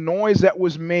about the noise that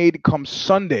was made come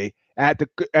Sunday at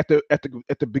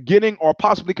the beginning or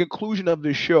possibly conclusion of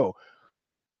this show,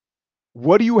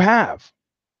 what do you have?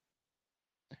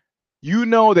 You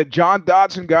know that John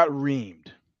Dodson got reamed.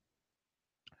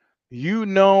 You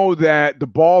know that the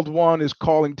bald one is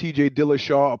calling TJ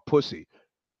Dillashaw a pussy.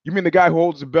 You mean the guy who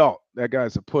holds the belt? That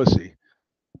guy's a pussy.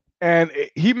 And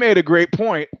he made a great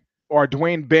point, or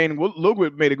Dwayne Bain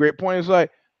Ludwig made a great point. It's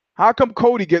like, how come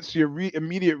Cody gets your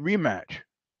immediate rematch?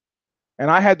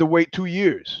 And I had to wait 2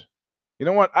 years. You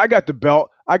know what? I got the belt.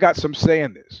 I got some say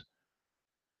in this.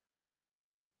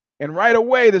 And right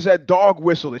away, there's that dog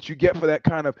whistle that you get for that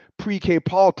kind of pre-K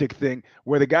politic thing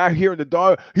where the guy hearing the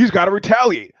dog, he's got to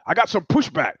retaliate. I got some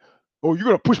pushback. Oh, you're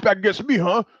going to push back against me,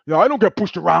 huh? No, I don't get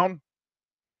pushed around.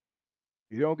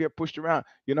 You don't get pushed around.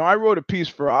 You know, I wrote a piece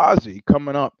for Ozzy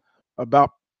coming up about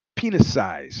penis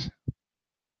size.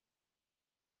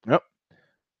 Yep.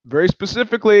 Very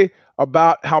specifically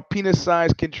about how penis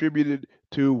size contributed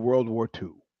to World War II.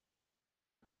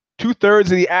 2/3 of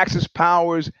the Axis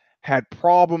powers had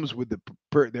problems with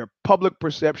their public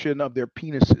perception of their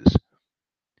penises.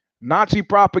 Nazi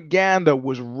propaganda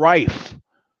was rife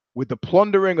with the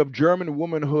plundering of German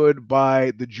womanhood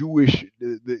by the Jewish,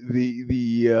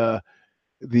 the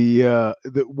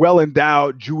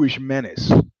well-endowed Jewish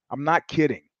menace. I'm not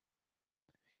kidding.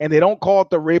 And they don't call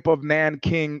it the rape of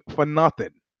Nanking for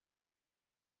nothing.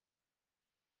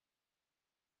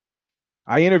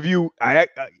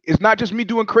 It's not just me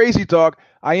doing crazy talk.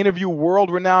 I interview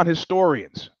world-renowned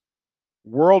historians.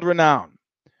 World-renowned.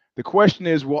 The question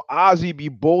is, will Ozzy be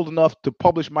bold enough to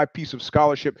publish my piece of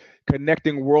scholarship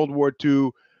connecting World War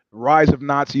II, rise of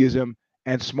Nazism,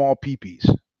 and small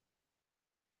peepees?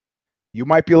 You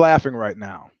might be laughing right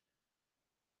now.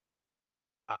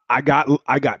 I got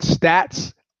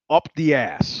stats up the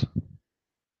ass.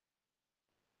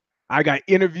 I got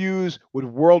interviews with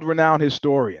world-renowned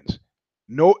historians.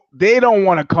 No, they don't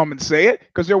want to come and say it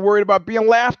because they're worried about being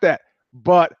laughed at.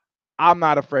 But I'm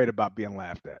not afraid about being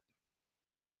laughed at.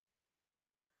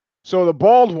 So the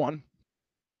bald one,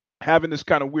 having this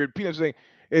kind of weird penis thing,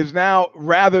 is now,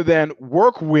 rather than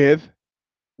work with,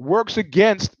 works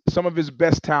against some of his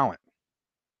best talent.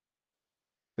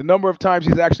 The number of times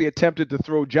he's actually attempted to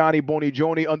throw Johnny Boney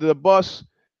Joni under the bus.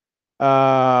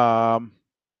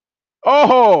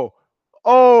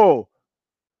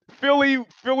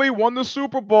 Philly won the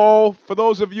Super Bowl. For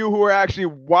those of you who are actually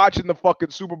watching the fucking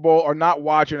Super Bowl or not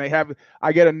watching,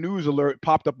 I get a news alert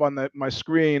popped up on my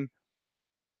screen.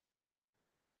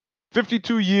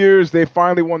 52 years, they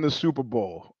finally won the Super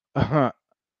Bowl.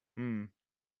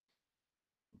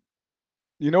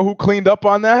 You know who cleaned up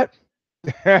on that?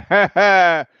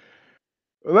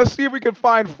 Let's see if we can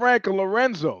find Frank and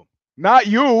Lorenzo. Not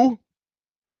you.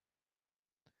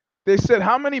 They said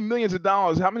how many millions of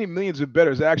dollars, how many millions of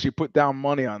bettors actually put down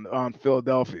money on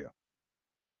Philadelphia?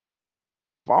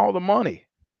 Follow the money.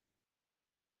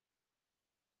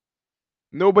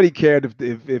 Nobody cared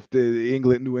if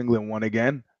the New England won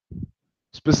again.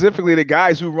 Specifically, the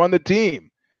guys who run the team.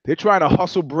 They're trying to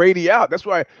hustle Brady out. That's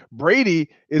why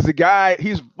Brady is the guy.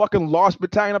 He's fucking lost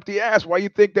battalion up the ass. Why you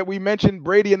think that we mentioned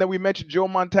Brady and then we mentioned Joe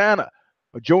Montana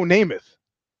or Joe Namath?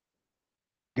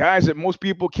 Guys that most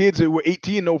people, kids that were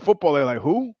 18 know football. They're like,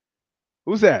 who?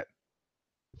 Who's that?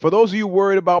 For those of you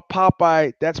worried about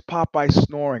Popeye, that's Popeye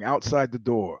snoring outside the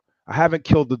door. I haven't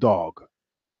killed the dog.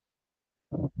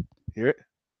 Hear it?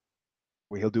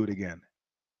 Wait, he'll do it again.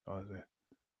 Oh,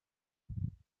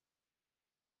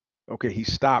 okay, he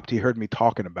stopped. He heard me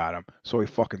talking about him, so he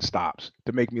fucking stops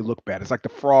to make me look bad. It's like the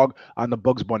frog on the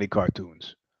Bugs Bunny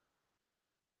cartoons.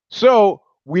 So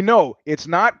we know it's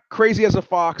not crazy as a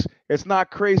fox. It's not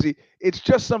crazy. It's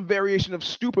just some variation of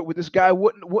stupid with this guy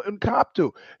wouldn't cop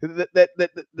to.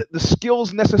 The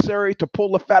skills necessary to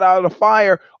pull the fat out of the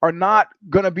fire are not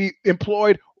going to be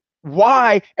employed.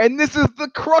 Why? And this is the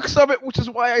crux of it, which is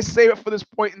why I say it for this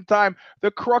point in time.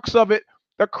 The crux of it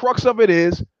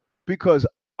is because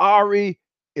Ari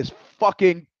is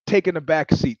fucking taking a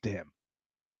back seat to him.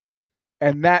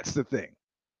 And that's the thing.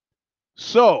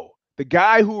 So the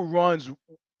guy who runs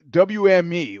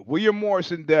WME, William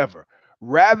Morris Endeavor,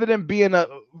 rather than being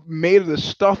made of the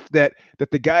stuff that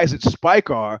the guys at Spike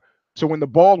are, so when the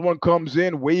bald one comes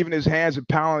in, waving his hands and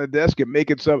pounding the desk and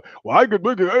making some, well, I got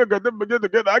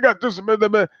this.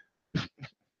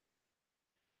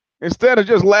 Instead of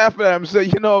just laughing at him,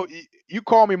 say, you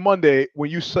call me Monday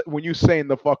when you saying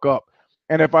the fuck up,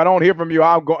 and if I don't hear from you,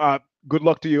 I'll go. Good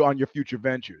luck to you on your future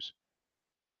ventures.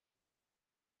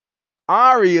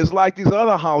 Ari is like these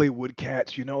other Hollywood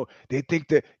cats, they think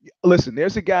that, listen,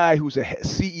 there's a guy who's a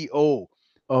CEO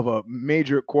of a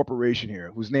major corporation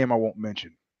here, whose name I won't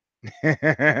mention.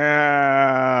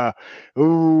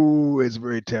 Ooh, it's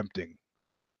very tempting.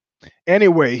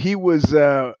 Anyway, he was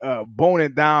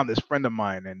boning down this friend of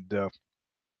mine, and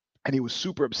he was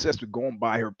super obsessed with going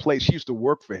by her place. She used to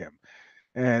work for him.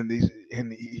 And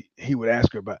he would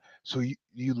ask her about, so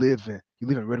you live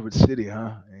in Redwood City,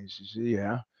 huh? And she said,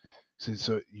 yeah.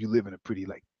 So you live in a pretty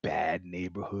like bad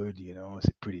neighborhood,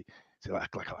 It's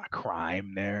like a lot of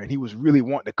crime there. And he was really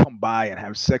wanting to come by and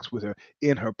have sex with her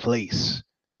in her place,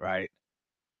 right?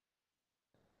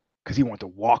 Because he wanted to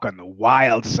walk on the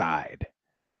wild side.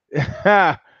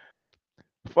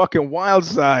 Fucking wild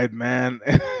side, man.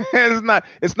 It's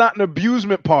not an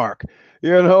amusement park.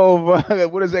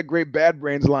 What is that great Bad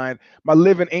Brains line? My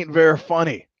living ain't very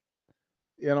funny.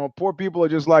 Poor people are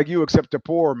just like you, except they're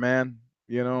poor, man.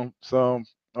 So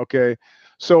okay.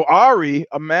 So Ari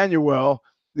Emanuel,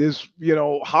 this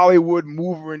Hollywood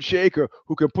mover and shaker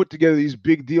who can put together these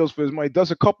big deals for his money,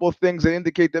 does a couple of things that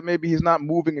indicate that maybe he's not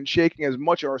moving and shaking as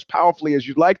much or as powerfully as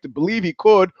you'd like to believe he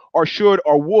could or should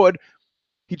or would.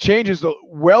 He changes the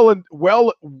well in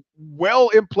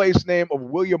place name of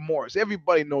William Morris.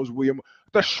 Everybody knows William,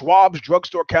 the Schwab's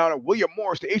drugstore counter, William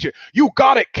Morris, the agent. You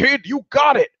got it, kid. You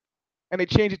got it. And they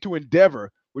change it to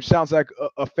Endeavor, which sounds like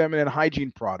a feminine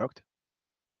hygiene product.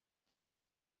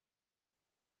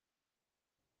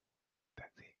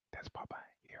 That's Popeye.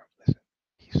 Here, listen.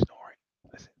 He's snoring.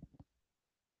 Listen.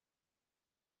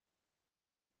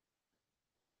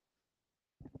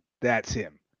 That's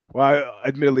him. Well,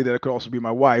 admittedly, that could also be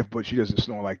my wife, but she doesn't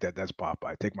snore like that. That's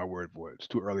Popeye. Take my word for it. It's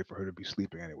too early for her to be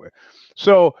sleeping anyway.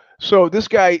 So this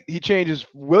guy, he changes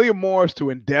William Morris to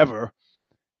Endeavor,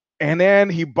 and then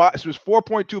he bought. So it was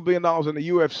 $4.2 billion in the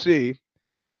UFC.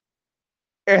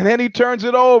 And then he turns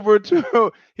it over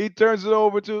to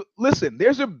listen,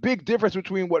 there's a big difference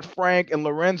between what Frank and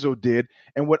Lorenzo did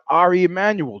and what Ari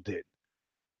Emanuel did.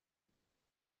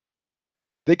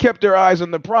 They kept their eyes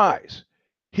on the prize.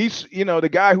 He's, the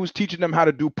guy who's teaching them how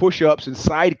to do push-ups and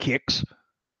side kicks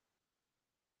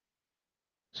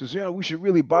says, we should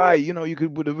really buy, you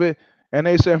could put a, and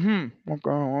they say, okay,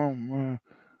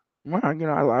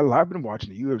 I've been watching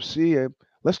the UFC.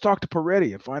 Let's talk to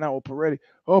Peretti and find out what Peretti.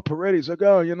 Oh, Peretti's like,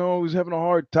 he's having a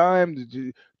hard time.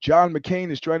 John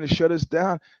McCain is trying to shut us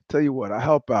down. Tell you what, I'll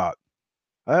help out.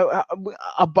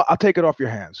 I'll take it off your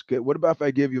hands. Okay? What about if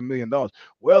I give you $1 million?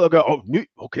 Well,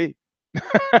 okay.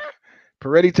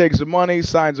 Peretti takes the money,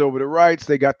 signs over the rights.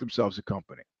 They got themselves a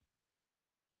company.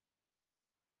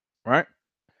 Right?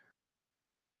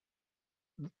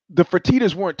 The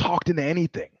Fertittas weren't talked into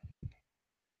anything.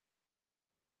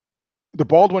 The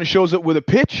bald one shows up with a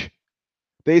pitch.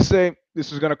 They say,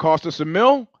 This is going to cost us $1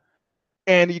 million.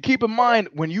 And you keep in mind,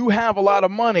 when you have a lot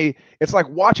of money, it's like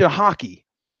watching hockey.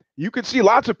 You can see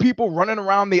lots of people running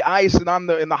around the ice and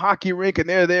in the hockey rink, and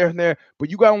they're there and there, but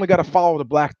you only got to follow the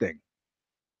black thing.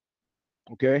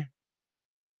 Okay?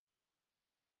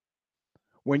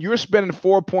 When you're spending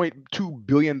 $4.2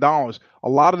 billion, a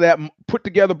lot of that put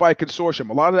together by a consortium,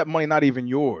 a lot of that money not even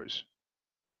yours.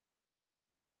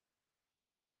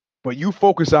 But you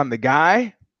focus on the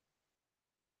guy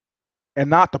and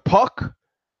not the puck,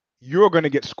 you're going to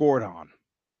get scored on.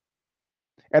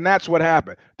 And that's what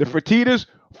happened. The Fertittas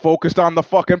focused on the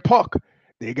fucking puck.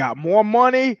 They got more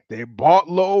money, they bought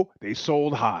low, they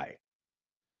sold high.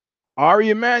 Ari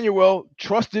Emanuel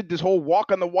trusted this whole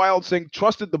walk on the wild thing,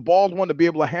 trusted the bald one to be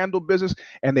able to handle business,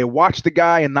 and they watched the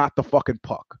guy and not the fucking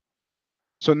puck.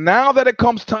 So now that it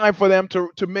comes time for them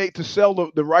to sell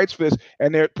the rights for this,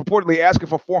 and they're purportedly asking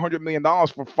for $400 million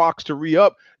for Fox to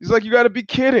re-up, he's like, you got to be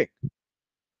kidding.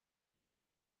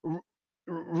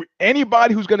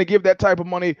 Anybody who's going to give that type of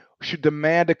money should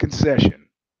demand a concession.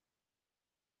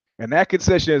 And that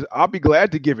concession is, I'll be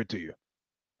glad to give it to you.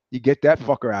 You get that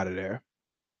fucker out of there.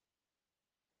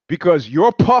 Because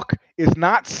your puck is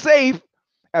not safe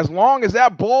as long as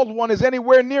that bald one is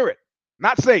anywhere near it.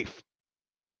 Not safe.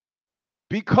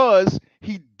 Because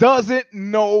he doesn't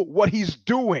know what he's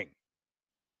doing.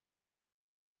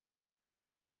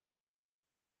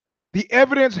 The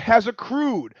evidence has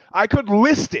accrued. I could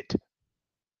list it.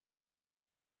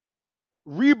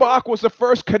 Reebok was the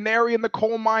first canary in the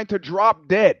coal mine to drop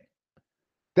dead.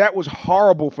 That was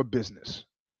horrible for business.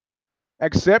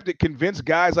 Except it convinced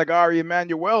guys like Ari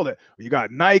Emanuel that you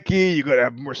got Nike, you got to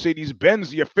have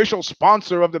Mercedes-Benz, the official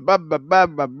sponsor of the blah, blah, blah,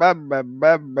 blah, blah, blah,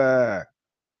 blah, blah.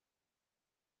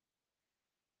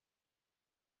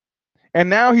 And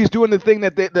now he's doing the thing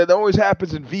that always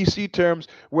happens in VC terms,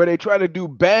 where they try to do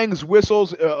bangs,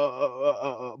 whistles,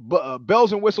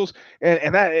 bells and whistles,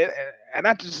 and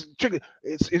that just triggers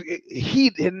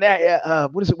heat in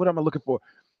that. What is it? What am I looking for?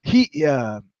 Heat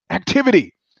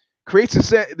activity creates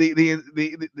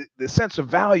the sense of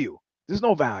value. There's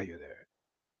no value there.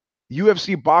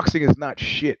 UFC boxing is not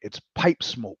shit. It's pipe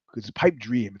smoke. It's a pipe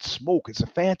dream. It's smoke. It's a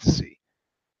fantasy.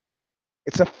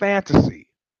 It's a fantasy.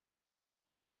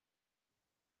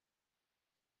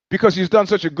 Because he's done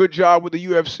such a good job with the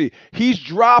UFC. He's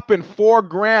dropping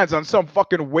 $4,000 on some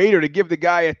fucking waiter to give the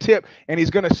guy a tip, and he's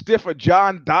going to stiff a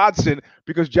John Dodson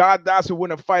because John Dodson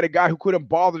wouldn't fight a guy who couldn't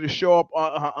bother to show up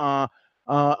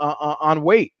on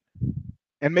weight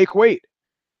and make weight.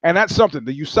 And that's something.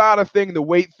 The USADA thing, the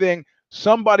weight thing,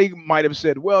 somebody might have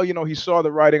said, well, he saw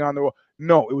the writing on the wall.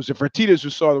 No, it was the Fertittas who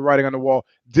saw the writing on the wall.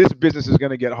 This business is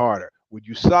going to get harder. With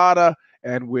USADA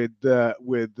and with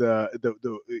we're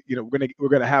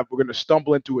gonna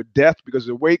stumble into a death because of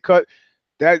the weight cut.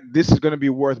 That this is gonna be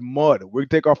worth mud. We're gonna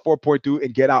take our 4.2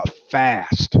 and get out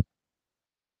fast.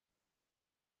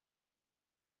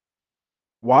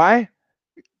 Why?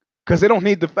 Because they don't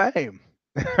need the fame.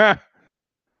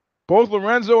 Both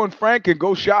Lorenzo and Frank can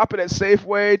go shopping at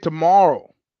Safeway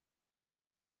tomorrow,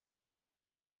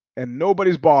 and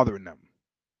nobody's bothering them.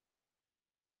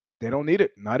 They don't need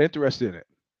it. Not interested in it.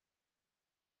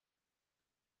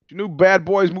 You knew bad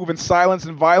boys move in silence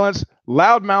and violence.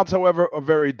 Loudmouths, however, are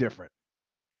very different.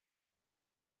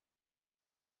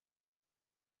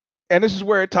 And this is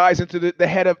where it ties into the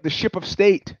head of the ship of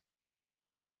state.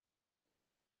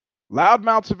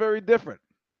 Loudmouths are very different.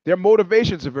 Their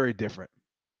motivations are very different.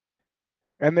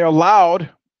 And they're loud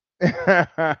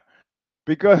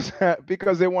because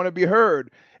they want to be heard.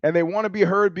 And they want to be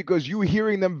heard because you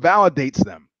hearing them validates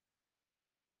them.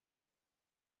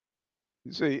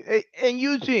 You say, hey,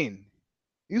 Eugene,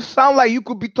 you sound like you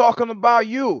could be talking about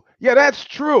you. Yeah, that's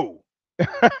true.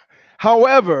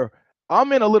 However,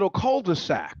 I'm in a little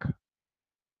cul-de-sac.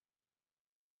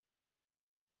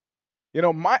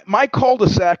 My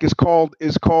cul-de-sac is called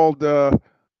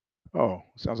oh,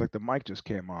 sounds like the mic just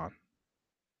came on.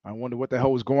 I wonder what the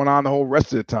hell was going on the whole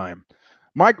rest of the time.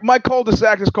 My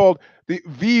cul-de-sac is called the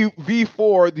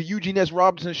V.4, the Eugene S.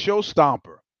 Robinson Show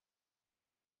Stomper.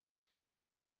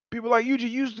 People like you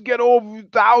used to get over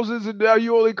thousands, and now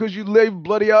you only because you live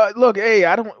bloody out. Look, hey,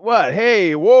 I don't what?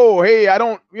 Hey, whoa, hey, I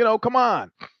don't. Come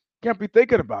on, can't be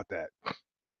thinking about that.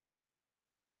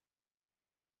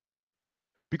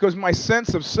 Because my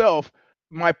sense of self,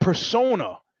 my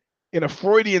persona, in a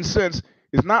Freudian sense,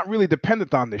 is not really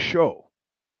dependent on this show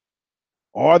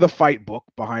or the fight book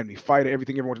behind me. Fight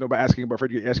everything everyone wants to know about asking about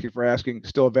asking,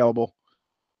 still available.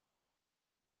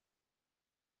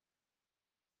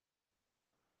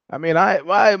 I mean,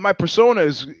 my persona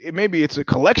is maybe it's a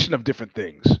collection of different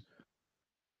things.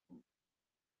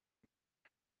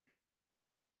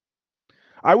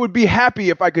 I would be happy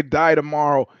if I could die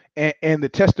tomorrow and the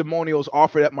testimonials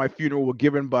offered at my funeral were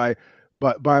given by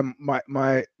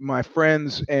my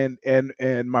friends and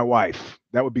my wife.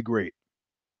 That would be great.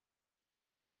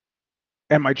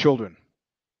 And my children.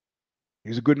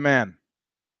 He's a good man.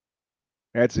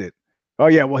 That's it. Oh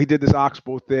yeah, well he did this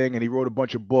Oxbow thing and he wrote a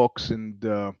bunch of books and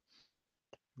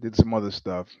did some other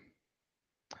stuff.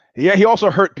 Yeah, he also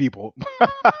hurt people.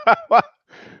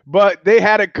 But they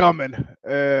had it coming.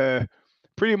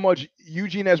 Pretty much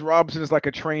Eugene S. Robinson is like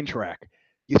a train track.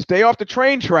 You stay off the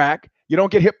train track, you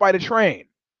don't get hit by the train.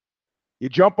 You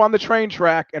jump on the train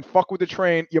track and fuck with the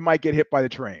train, you might get hit by the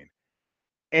train.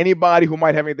 Anybody who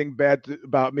might have anything bad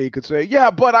about me could say,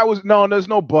 yeah, but there's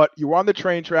no but. You were on the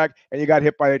train track and you got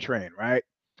hit by the train, right?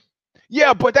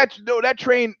 Yeah, but that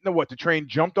train, the train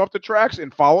jumped off the tracks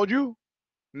and followed you?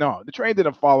 No, the train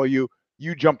didn't follow you.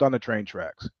 You jumped on the train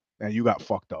tracks and you got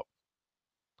fucked up.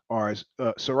 Or as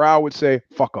Sorrell would say,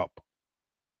 fuck up.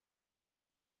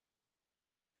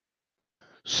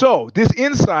 So this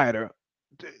insider,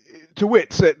 to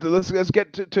wit, said, let's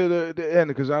get to the end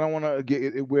because I don't want to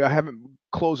get where I haven't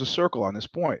closed a circle on this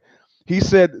point. He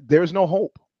said, there's no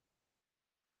hope.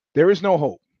 There is no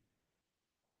hope.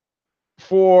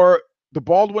 For the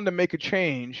Baldwin to make a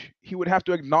change, he would have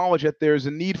to acknowledge that there's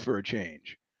a need for a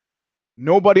change.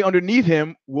 Nobody underneath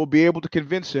him will be able to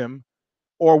convince him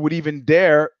or would even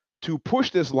dare to push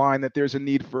this line that there's a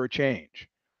need for a change.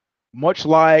 Much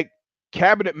like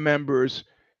cabinet members,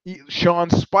 Sean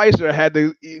Spicer had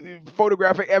the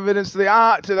photographic evidence to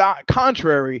the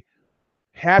contrary,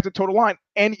 had to toe the line.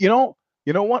 And you know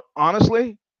what?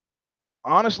 Honestly,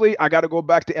 I got to go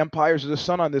back to Empires of the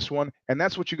Sun on this one, and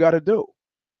that's what you got to do.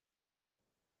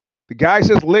 The guy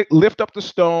says, lift up the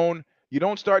stone. You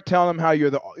don't start telling them how you're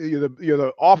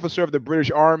the officer of the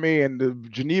British Army, and the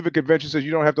Geneva Convention says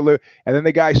you don't have to live. And then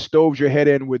the guy stoves your head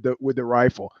in with the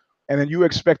rifle, and then you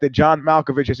expect that John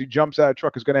Malkovich, as he jumps out of the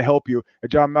truck, is going to help you. And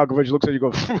John Malkovich looks at you,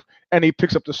 and goes, and he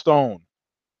picks up the stone.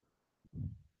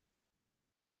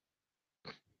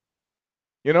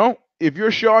 You know, if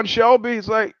you're Sean Shelby, it's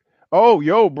like, oh,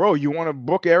 yo, bro, you want to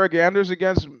book Eric Anders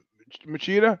against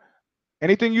Machida?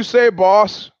 Anything you say,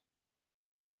 boss.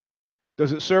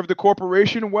 Does it serve the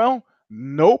corporation well?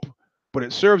 Nope. But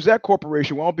it serves that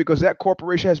corporation well because that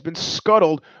corporation has been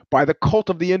scuttled by the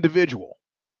cult of the individual.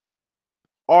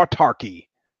 Autarky,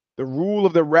 the rule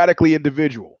of the radically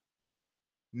individual.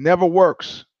 Never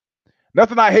works.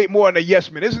 Nothing I hate more than a yes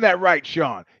man. Isn't that right,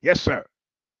 Sean? Yes, sir.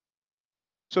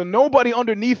 So nobody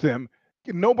underneath him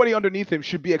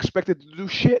should be expected to do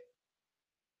shit.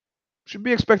 Should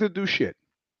be expected to do shit.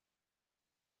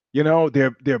 You know,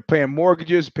 they're paying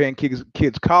mortgages, paying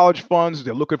kids college funds.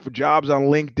 They're looking for jobs on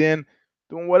LinkedIn,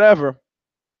 doing whatever.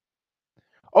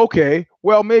 Okay,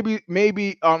 well,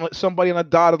 maybe somebody on a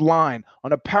dotted line,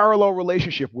 on a parallel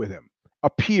relationship with him, a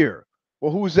peer.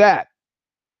 Well, who's that?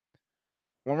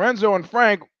 Lorenzo and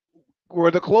Frank were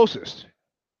the closest.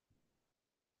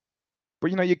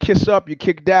 But, you kiss up, you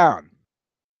kick down.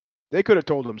 They could have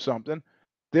told him something.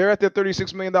 They're at their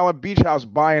 $36 million beach house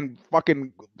buying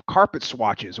fucking carpet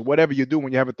swatches or whatever you do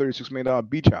when you have a $36 million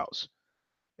beach house.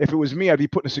 If it was me, I'd be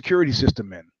putting a security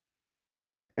system in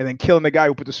and then killing the guy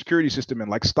who put the security system in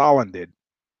like Stalin did.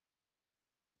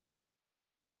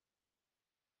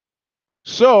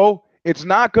 So it's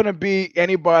not going to be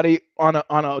anybody on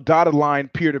a dotted line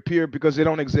peer-to-peer because they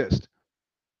don't exist.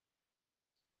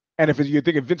 And if you're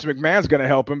thinking Vince McMahon's going to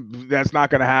help him, that's not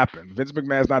going to happen. Vince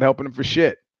McMahon's not helping him for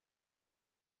shit.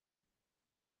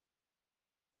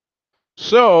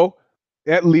 So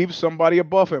that leaves somebody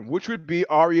above him, which would be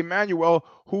Ari Emanuel,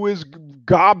 who is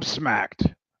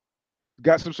gobsmacked.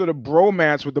 Got some sort of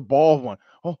bromance with the bald one.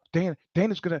 Oh, Dana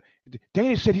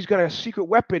said he's got a secret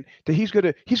weapon that he's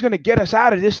gonna get us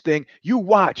out of this thing. You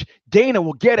watch. Dana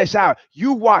will get us out.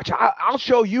 You watch. I'll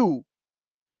show you.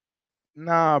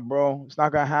 Nah, bro, it's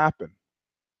not gonna happen.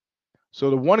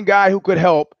 So the one guy who could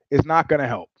help is not gonna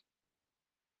help.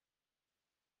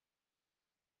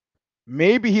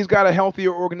 Maybe he's got a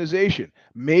healthier organization.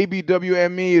 Maybe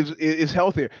WME is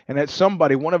healthier. And that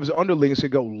somebody, one of his underlings,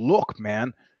 could go, look,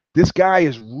 man, this guy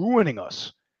is ruining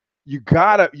us. You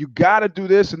gotta do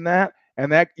this and that. And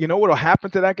that, you know what'll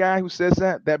happen to that guy who says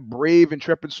that? That brave,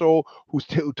 intrepid soul who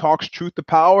talks truth to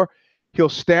power. He'll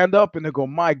stand up and they'll go,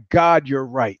 my God, you're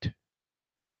right.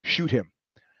 Shoot him.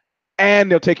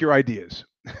 And they'll take your ideas.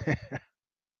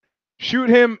 Shoot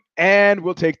him and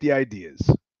we'll take the ideas.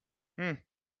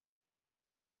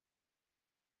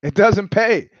 It doesn't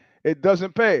pay. It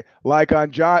doesn't pay. Like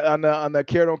on the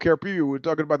Care Don't Care preview, we were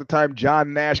talking about the time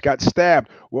John Nash got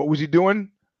stabbed. What was he doing?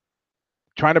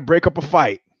 Trying to break up a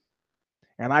fight.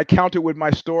 And I countered with my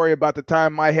story about the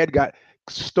time my head got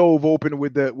stove open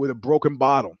with a broken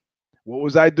bottle. What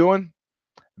was I doing?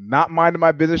 Not minding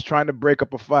my business, trying to break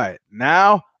up a fight.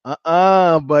 Now,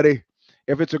 buddy.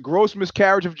 If it's a gross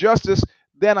miscarriage of justice,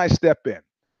 then I step in.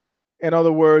 In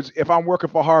other words, if I'm working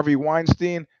for Harvey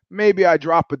Weinstein, maybe I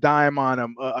drop a dime on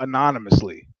him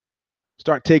anonymously.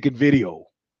 Start taking video.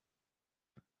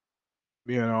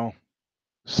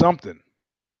 Something.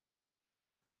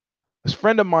 This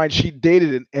friend of mine, she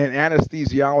dated an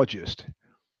anesthesiologist.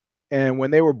 And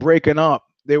when they were breaking up,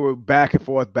 they were back and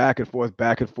forth, back and forth,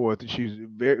 back and forth. And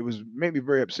it made me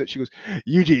very upset. She goes,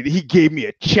 Eugene, he gave me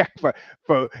a check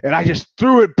and I just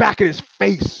threw it back in his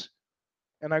face.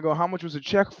 And I go, how much was the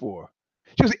check for?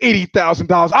 She goes,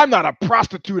 $80,000. I'm not a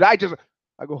prostitute. I go,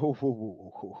 ho.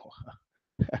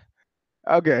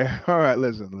 Okay, all right,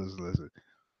 listen. The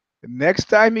next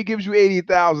time he gives you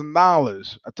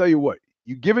 $80,000, I'll tell you what,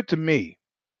 you give it to me.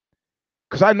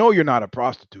 Because I know you're not a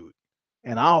prostitute.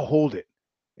 And I'll hold it.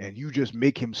 And you just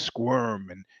make him squirm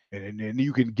and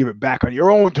you can give it back on your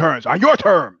own terms, on your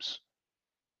terms.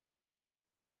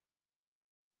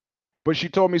 But she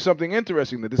told me something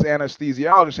interesting, that this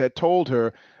anesthesiologist had told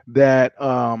her that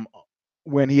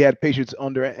when he had patients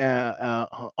under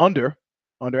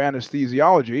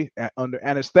anesthesiology, under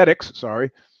anesthetics,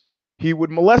 he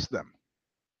would molest them.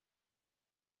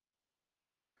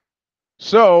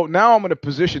 So now I'm in a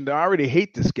position that I already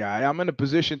hate this guy. I'm in a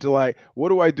position to what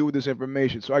do I do with this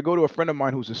information? So I go to a friend of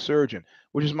mine who's a surgeon,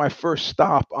 which is my first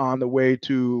stop on the way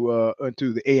to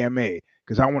the AMA,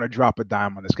 because I want to drop a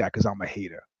dime on this guy because I'm a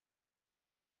hater.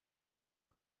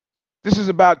 This is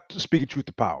about speaking truth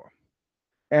to power.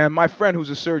 And my friend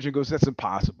who's a surgeon goes, that's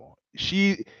impossible.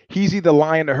 He's either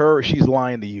lying to her or she's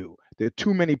lying to you. There are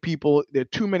too many people.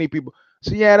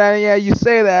 So yeah, you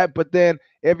say that, but then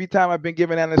every time I've been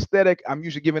given anesthetic, I'm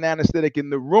usually given anesthetic in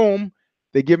the room.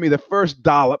 They give me the first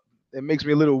dollop. It makes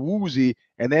me a little woozy,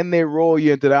 and then they roll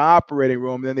you into the operating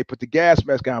room. And then they put the gas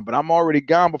mask on, but I'm already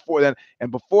gone before that.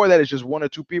 And before that, it's just one or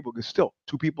two people, because still,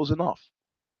 two people's enough.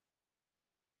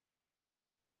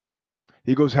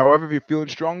 He goes, however, if you're feeling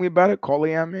strongly about it, call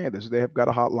the AMA. They have got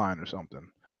a hotline or something.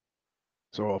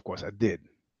 So, of course, I did.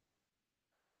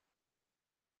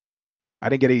 I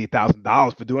didn't get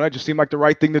 $80,000 for doing it. It just seemed like the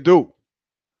right thing to do.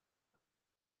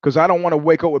 Because I don't want to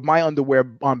wake up with my underwear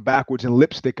on backwards and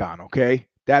lipstick on, okay?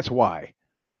 That's why.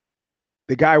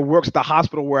 The guy works at the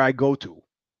hospital where I go to.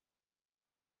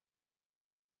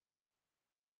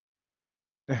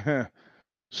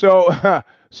 So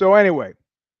anyway,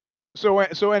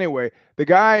 the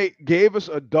guy gave us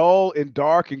a dull and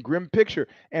dark and grim picture.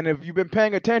 And if you've been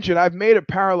paying attention, I've made a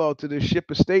parallel to this ship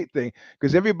of state thing,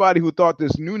 because everybody who thought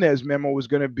this Nunes memo was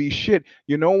going to be shit,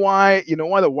 you know why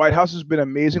the White House has been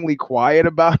amazingly quiet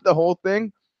about the whole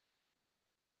thing?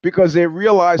 Because they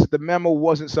realized that the memo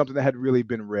wasn't something that had really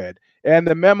been read. And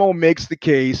the memo makes the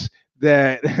case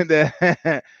that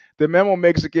the memo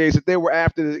makes the case that they were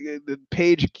after the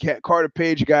Carter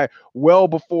Page guy well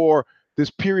before this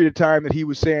period of time that he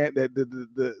was saying that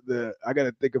the I got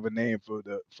to think of a name for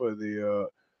the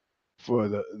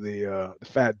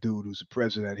fat dude who's the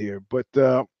president here, but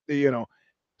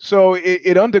so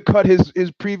it undercut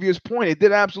his previous point. It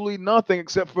did absolutely nothing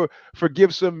except for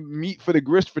give some meat for the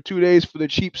grist for 2 days for the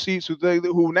cheap seats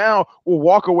who now will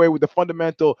walk away with the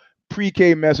fundamental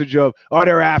pre-K message of, oh,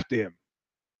 they're after him.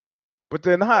 But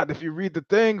they're not. If you read the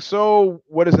thing, so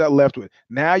what is that left with?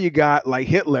 Now you got, like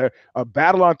Hitler, a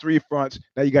battle on three fronts.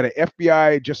 Now you got an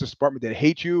FBI, Justice Department that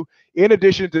hate you, in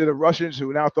addition to the Russians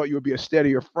who now thought you would be a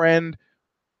steadier friend,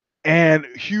 and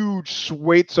huge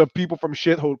swathes of people from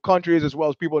shithole countries, as well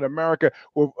as people in America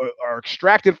who are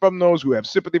extracted from those, who have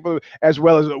sympathy for them, as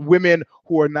well as women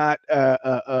who are not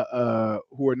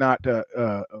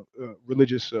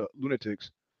religious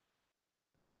lunatics.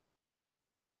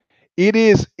 It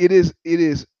is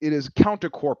counter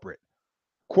corporate.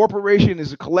 Corporation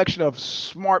is a collection of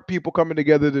smart people coming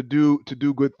together to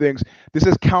do good things. This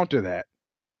is counter that.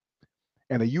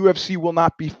 And the UFC will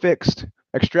not be fixed.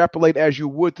 Extrapolate as you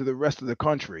would to the rest of the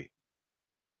country.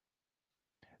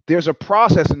 There's a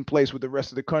process in place with the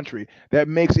rest of the country that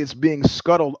makes its being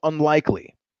scuttled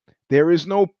unlikely. There is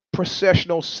no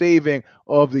processional saving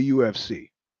of the UFC.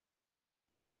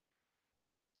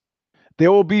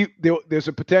 There's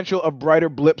a potential of brighter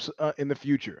blips in the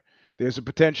future. There's a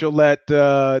potential that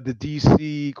the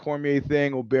DC Cormier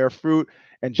thing will bear fruit,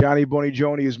 and Johnny Boney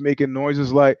Joni is making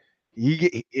noises like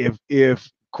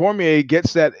if Cormier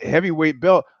gets that heavyweight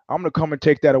belt, I'm going to come and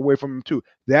take that away from him too.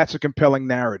 That's a compelling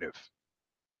narrative.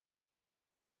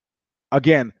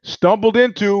 Again, stumbled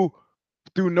into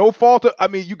through no fault of, I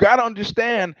mean, you got to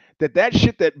understand that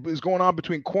shit that is going on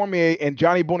between Cormier and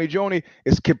Johnny Bonigioni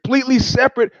is completely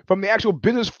separate from the actual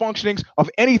business functionings of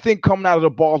anything coming out of the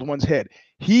bald one's head.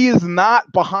 He is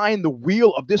not behind the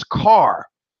wheel of this car,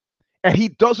 and he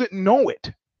doesn't know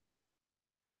it.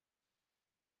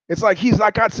 It's like he's,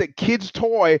 like I said, kid's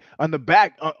toy on the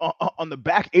back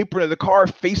apron of the car,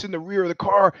 facing the rear of the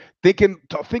car, thinking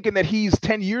that he's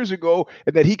 10 years ago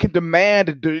and that he can demand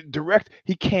and direct.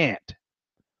 He can't.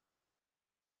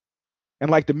 And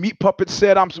like the Meat Puppet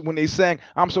said, when they sang,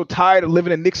 "I'm so tired of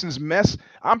living in Nixon's mess,"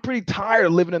 I'm pretty tired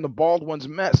of living in the bald one's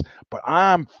mess, but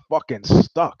I'm fucking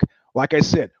stuck. Like I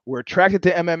said, we're attracted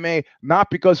to MMA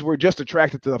not because we're just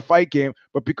attracted to the fight game,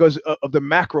 but because of the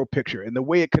macro picture and the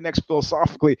way it connects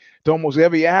philosophically to almost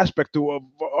every aspect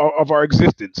of our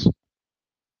existence.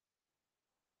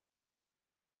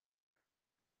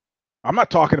 I'm not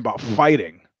talking about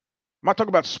fighting. I'm not talking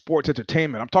about sports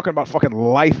entertainment. I'm talking about fucking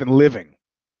life and living.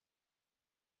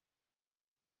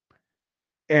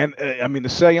 And I mean, the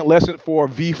salient lesson for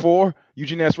V.4,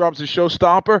 Eugene S. Robinson's show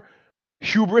Stomper,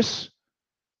 Hubris,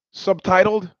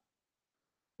 subtitled,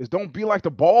 is don't be like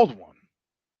the bald one.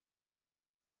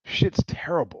 Shit's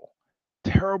terrible.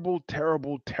 Terrible,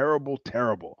 terrible, terrible,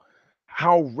 terrible.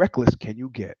 How reckless can you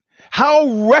get?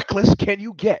 How reckless can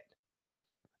you get?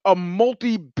 A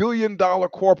multi-billion-dollar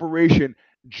corporation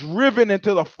driven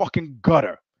into the fucking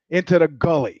gutter, into the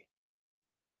gully,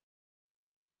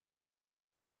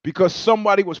 because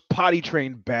somebody was potty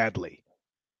trained badly.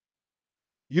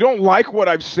 You don't like what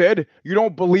I've said? You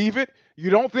don't believe it? You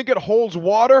don't think it holds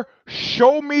water?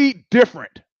 Show me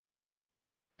different.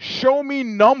 Show me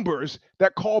numbers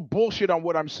that call bullshit on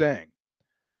what I'm saying.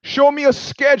 Show me a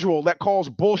schedule that calls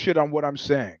bullshit on what I'm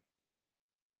saying.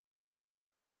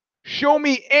 Show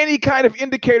me any kind of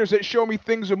indicators that show me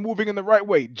things are moving in the right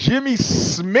way. Jimmy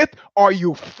Smith, are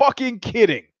you fucking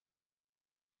kidding?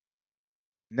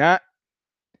 Nah.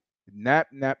 Nap.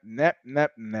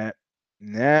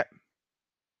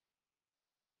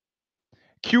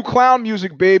 Cue clown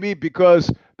music, baby,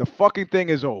 because the fucking thing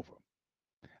is over.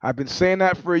 I've been saying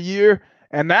that for a year,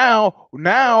 and now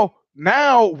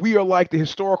we are like the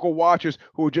historical watchers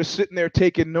who are just sitting there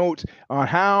taking notes on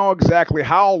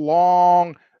how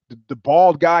long the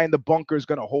bald guy in the bunker is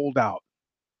going to hold out.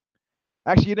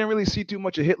 Actually, you didn't really see too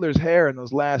much of Hitler's hair in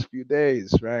those last few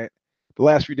days, right? The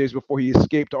last few days before he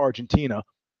escaped to Argentina.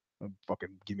 Fucking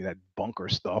give me that bunker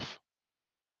stuff.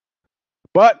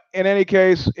 But in any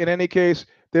case,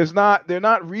 they're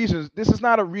not reasons. This is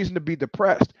not a reason to be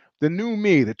depressed. The new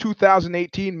me, the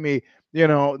 2018 me,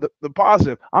 the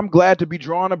positive. I'm glad to be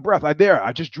drawing a breath. I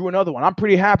just drew another one. I'm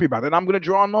pretty happy about it. I'm going to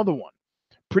draw another one.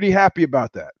 Pretty happy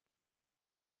about that.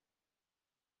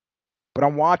 But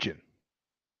I'm watching.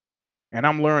 And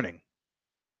I'm learning.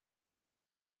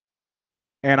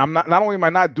 And I'm not only am I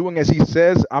not doing as he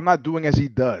says, I'm not doing as he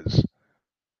does.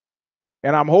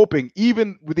 And I'm hoping,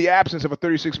 even with the absence of a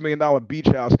 $36 million beach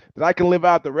house, that I can live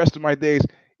out the rest of my days,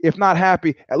 if not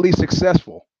happy, at least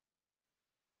successful.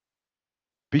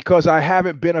 Because I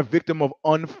haven't been a victim of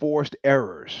unforced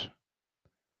errors.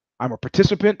 I'm a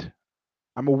participant.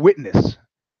 I'm a witness.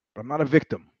 But I'm not a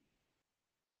victim.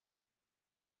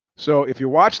 So if you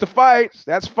watch the fights,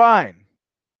 that's fine.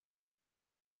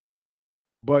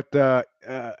 But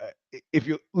if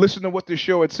you listen to what the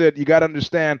show had said, you got to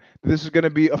understand that this is going to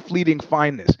be a fleeting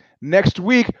fineness. Next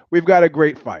week, we've got a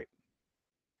great fight.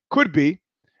 Could be.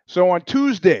 So on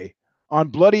Tuesday, on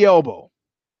Bloody Elbow,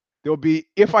 there'll be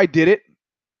If I Did It,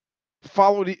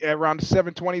 followed around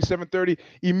 7:20, 7:30,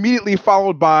 immediately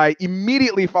followed by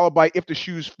If the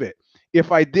Shoes Fit.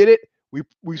 If I Did It,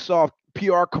 we saw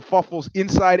PR kerfuffles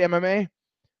inside MMA,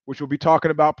 which we'll be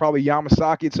talking about probably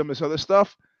Yamasaki and some of this other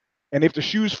stuff. And If the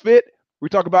Shoes Fit, we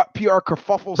talk about PR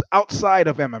kerfuffles outside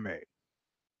of MMA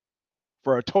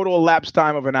for a total elapsed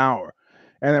time of an hour.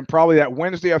 And then probably that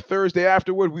Wednesday or Thursday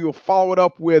afterward, we will follow it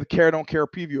up with Care Don't Care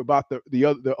preview about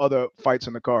the other fights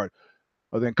on the card.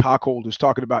 Then Cockhold was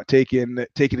talking about taking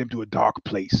him to a dark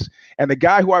place. And the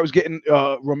guy who I was getting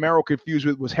Romero confused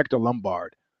with was Hector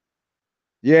Lombard.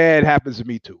 Yeah, it happens to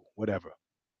me too. Whatever.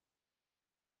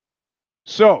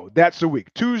 So that's the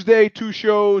week. Tuesday, 2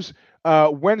 shows.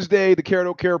 Wednesday, the Care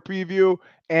Don't Care preview.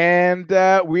 And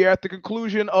we are at the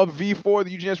conclusion of V4,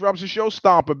 the Eugene S. Robinson Show.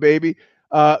 Stomper, baby.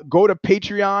 Go to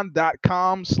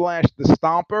patreon.com/the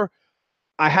Stomper.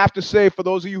 I have to say, for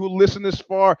those of you who listen this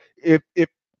far, if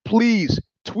please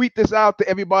tweet this out to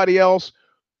everybody else.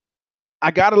 I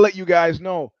got to let you guys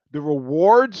know the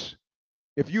rewards.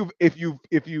 If you've been a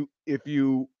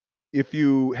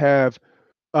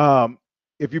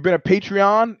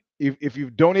Patreon, if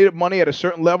you've donated money at a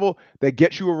certain level that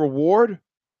gets you a reward,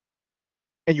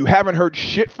 and you haven't heard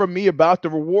shit from me about the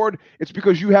reward, it's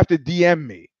because you have to DM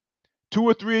me. 2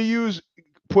 or 3 of yous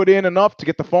put in enough to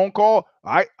get the phone call.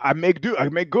 I make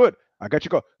good. I got you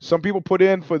go. Some people put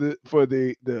in for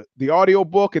the audio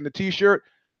book and the t-shirt.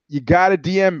 You gotta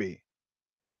DM me.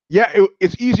 Yeah,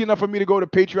 it's easy enough for me to go to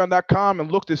patreon.com and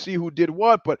look to see who did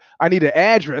what, but I need an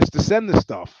address to send this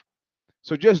stuff.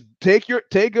 So just take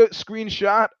a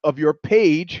screenshot of your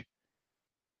page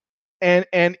and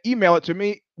email it to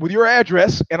me with your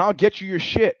address, and I'll get you your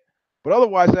shit. But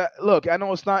otherwise, look, I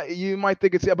know it's not. You might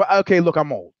think it's, but okay. Look,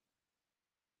 I'm old.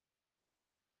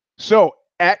 So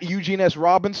at Eugene S.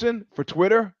 Robinson for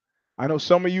Twitter. I know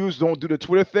some of you don't do the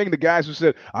Twitter thing. The guys who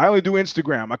said, I only do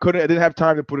Instagram. I didn't have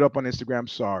time to put it up on Instagram.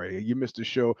 Sorry. You missed the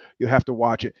show. You'll have to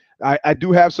watch it. I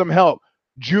do have some help.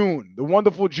 June, the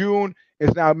wonderful June,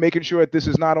 is now making sure that this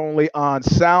is not only on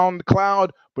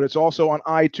SoundCloud, but it's also on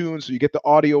iTunes, so you get the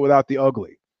audio without the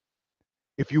ugly.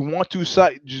 If you want to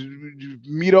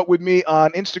meet up with me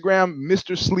on Instagram,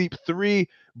 Mr. Sleep 3,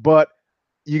 but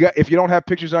if you don't have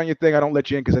pictures on your thing, I don't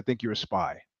let you in because I think you're a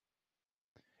spy.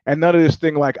 And none of this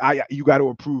thing like you got to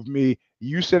approve me.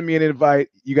 You send me an invite,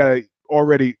 you got to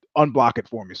already unblock it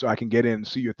for me so I can get in and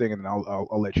see your thing, and then I'll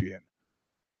let you in.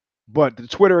 But the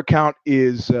Twitter account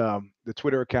is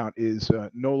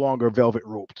no longer velvet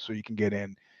roped, so you can get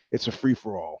in. It's a free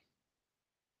for all,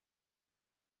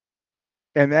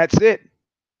 and that's it.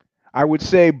 I would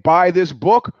say buy this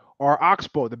book or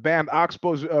Oxbow, the band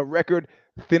Oxbow's record,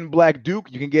 Thin Black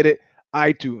Duke. You can get it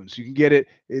iTunes. You can get it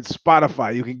at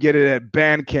Spotify. You can get it at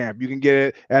Bandcamp. You can get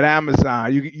it at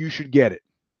Amazon. You should get it.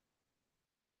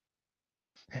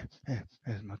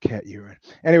 There's my cat urine.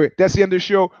 Anyway, that's the end of the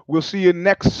show. We'll see you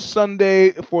next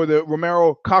Sunday for the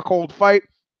Romero Cockhold fight.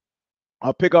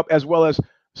 I'll pick up as well as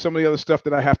some of the other stuff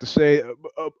that I have to say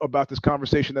about this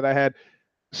conversation that I had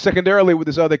secondarily with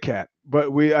this other cat.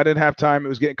 But I didn't have time. It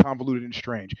was getting convoluted and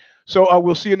strange. So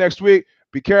we'll see you next week.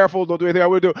 Be careful. Don't do anything I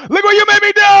would do. Look what you made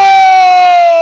me do!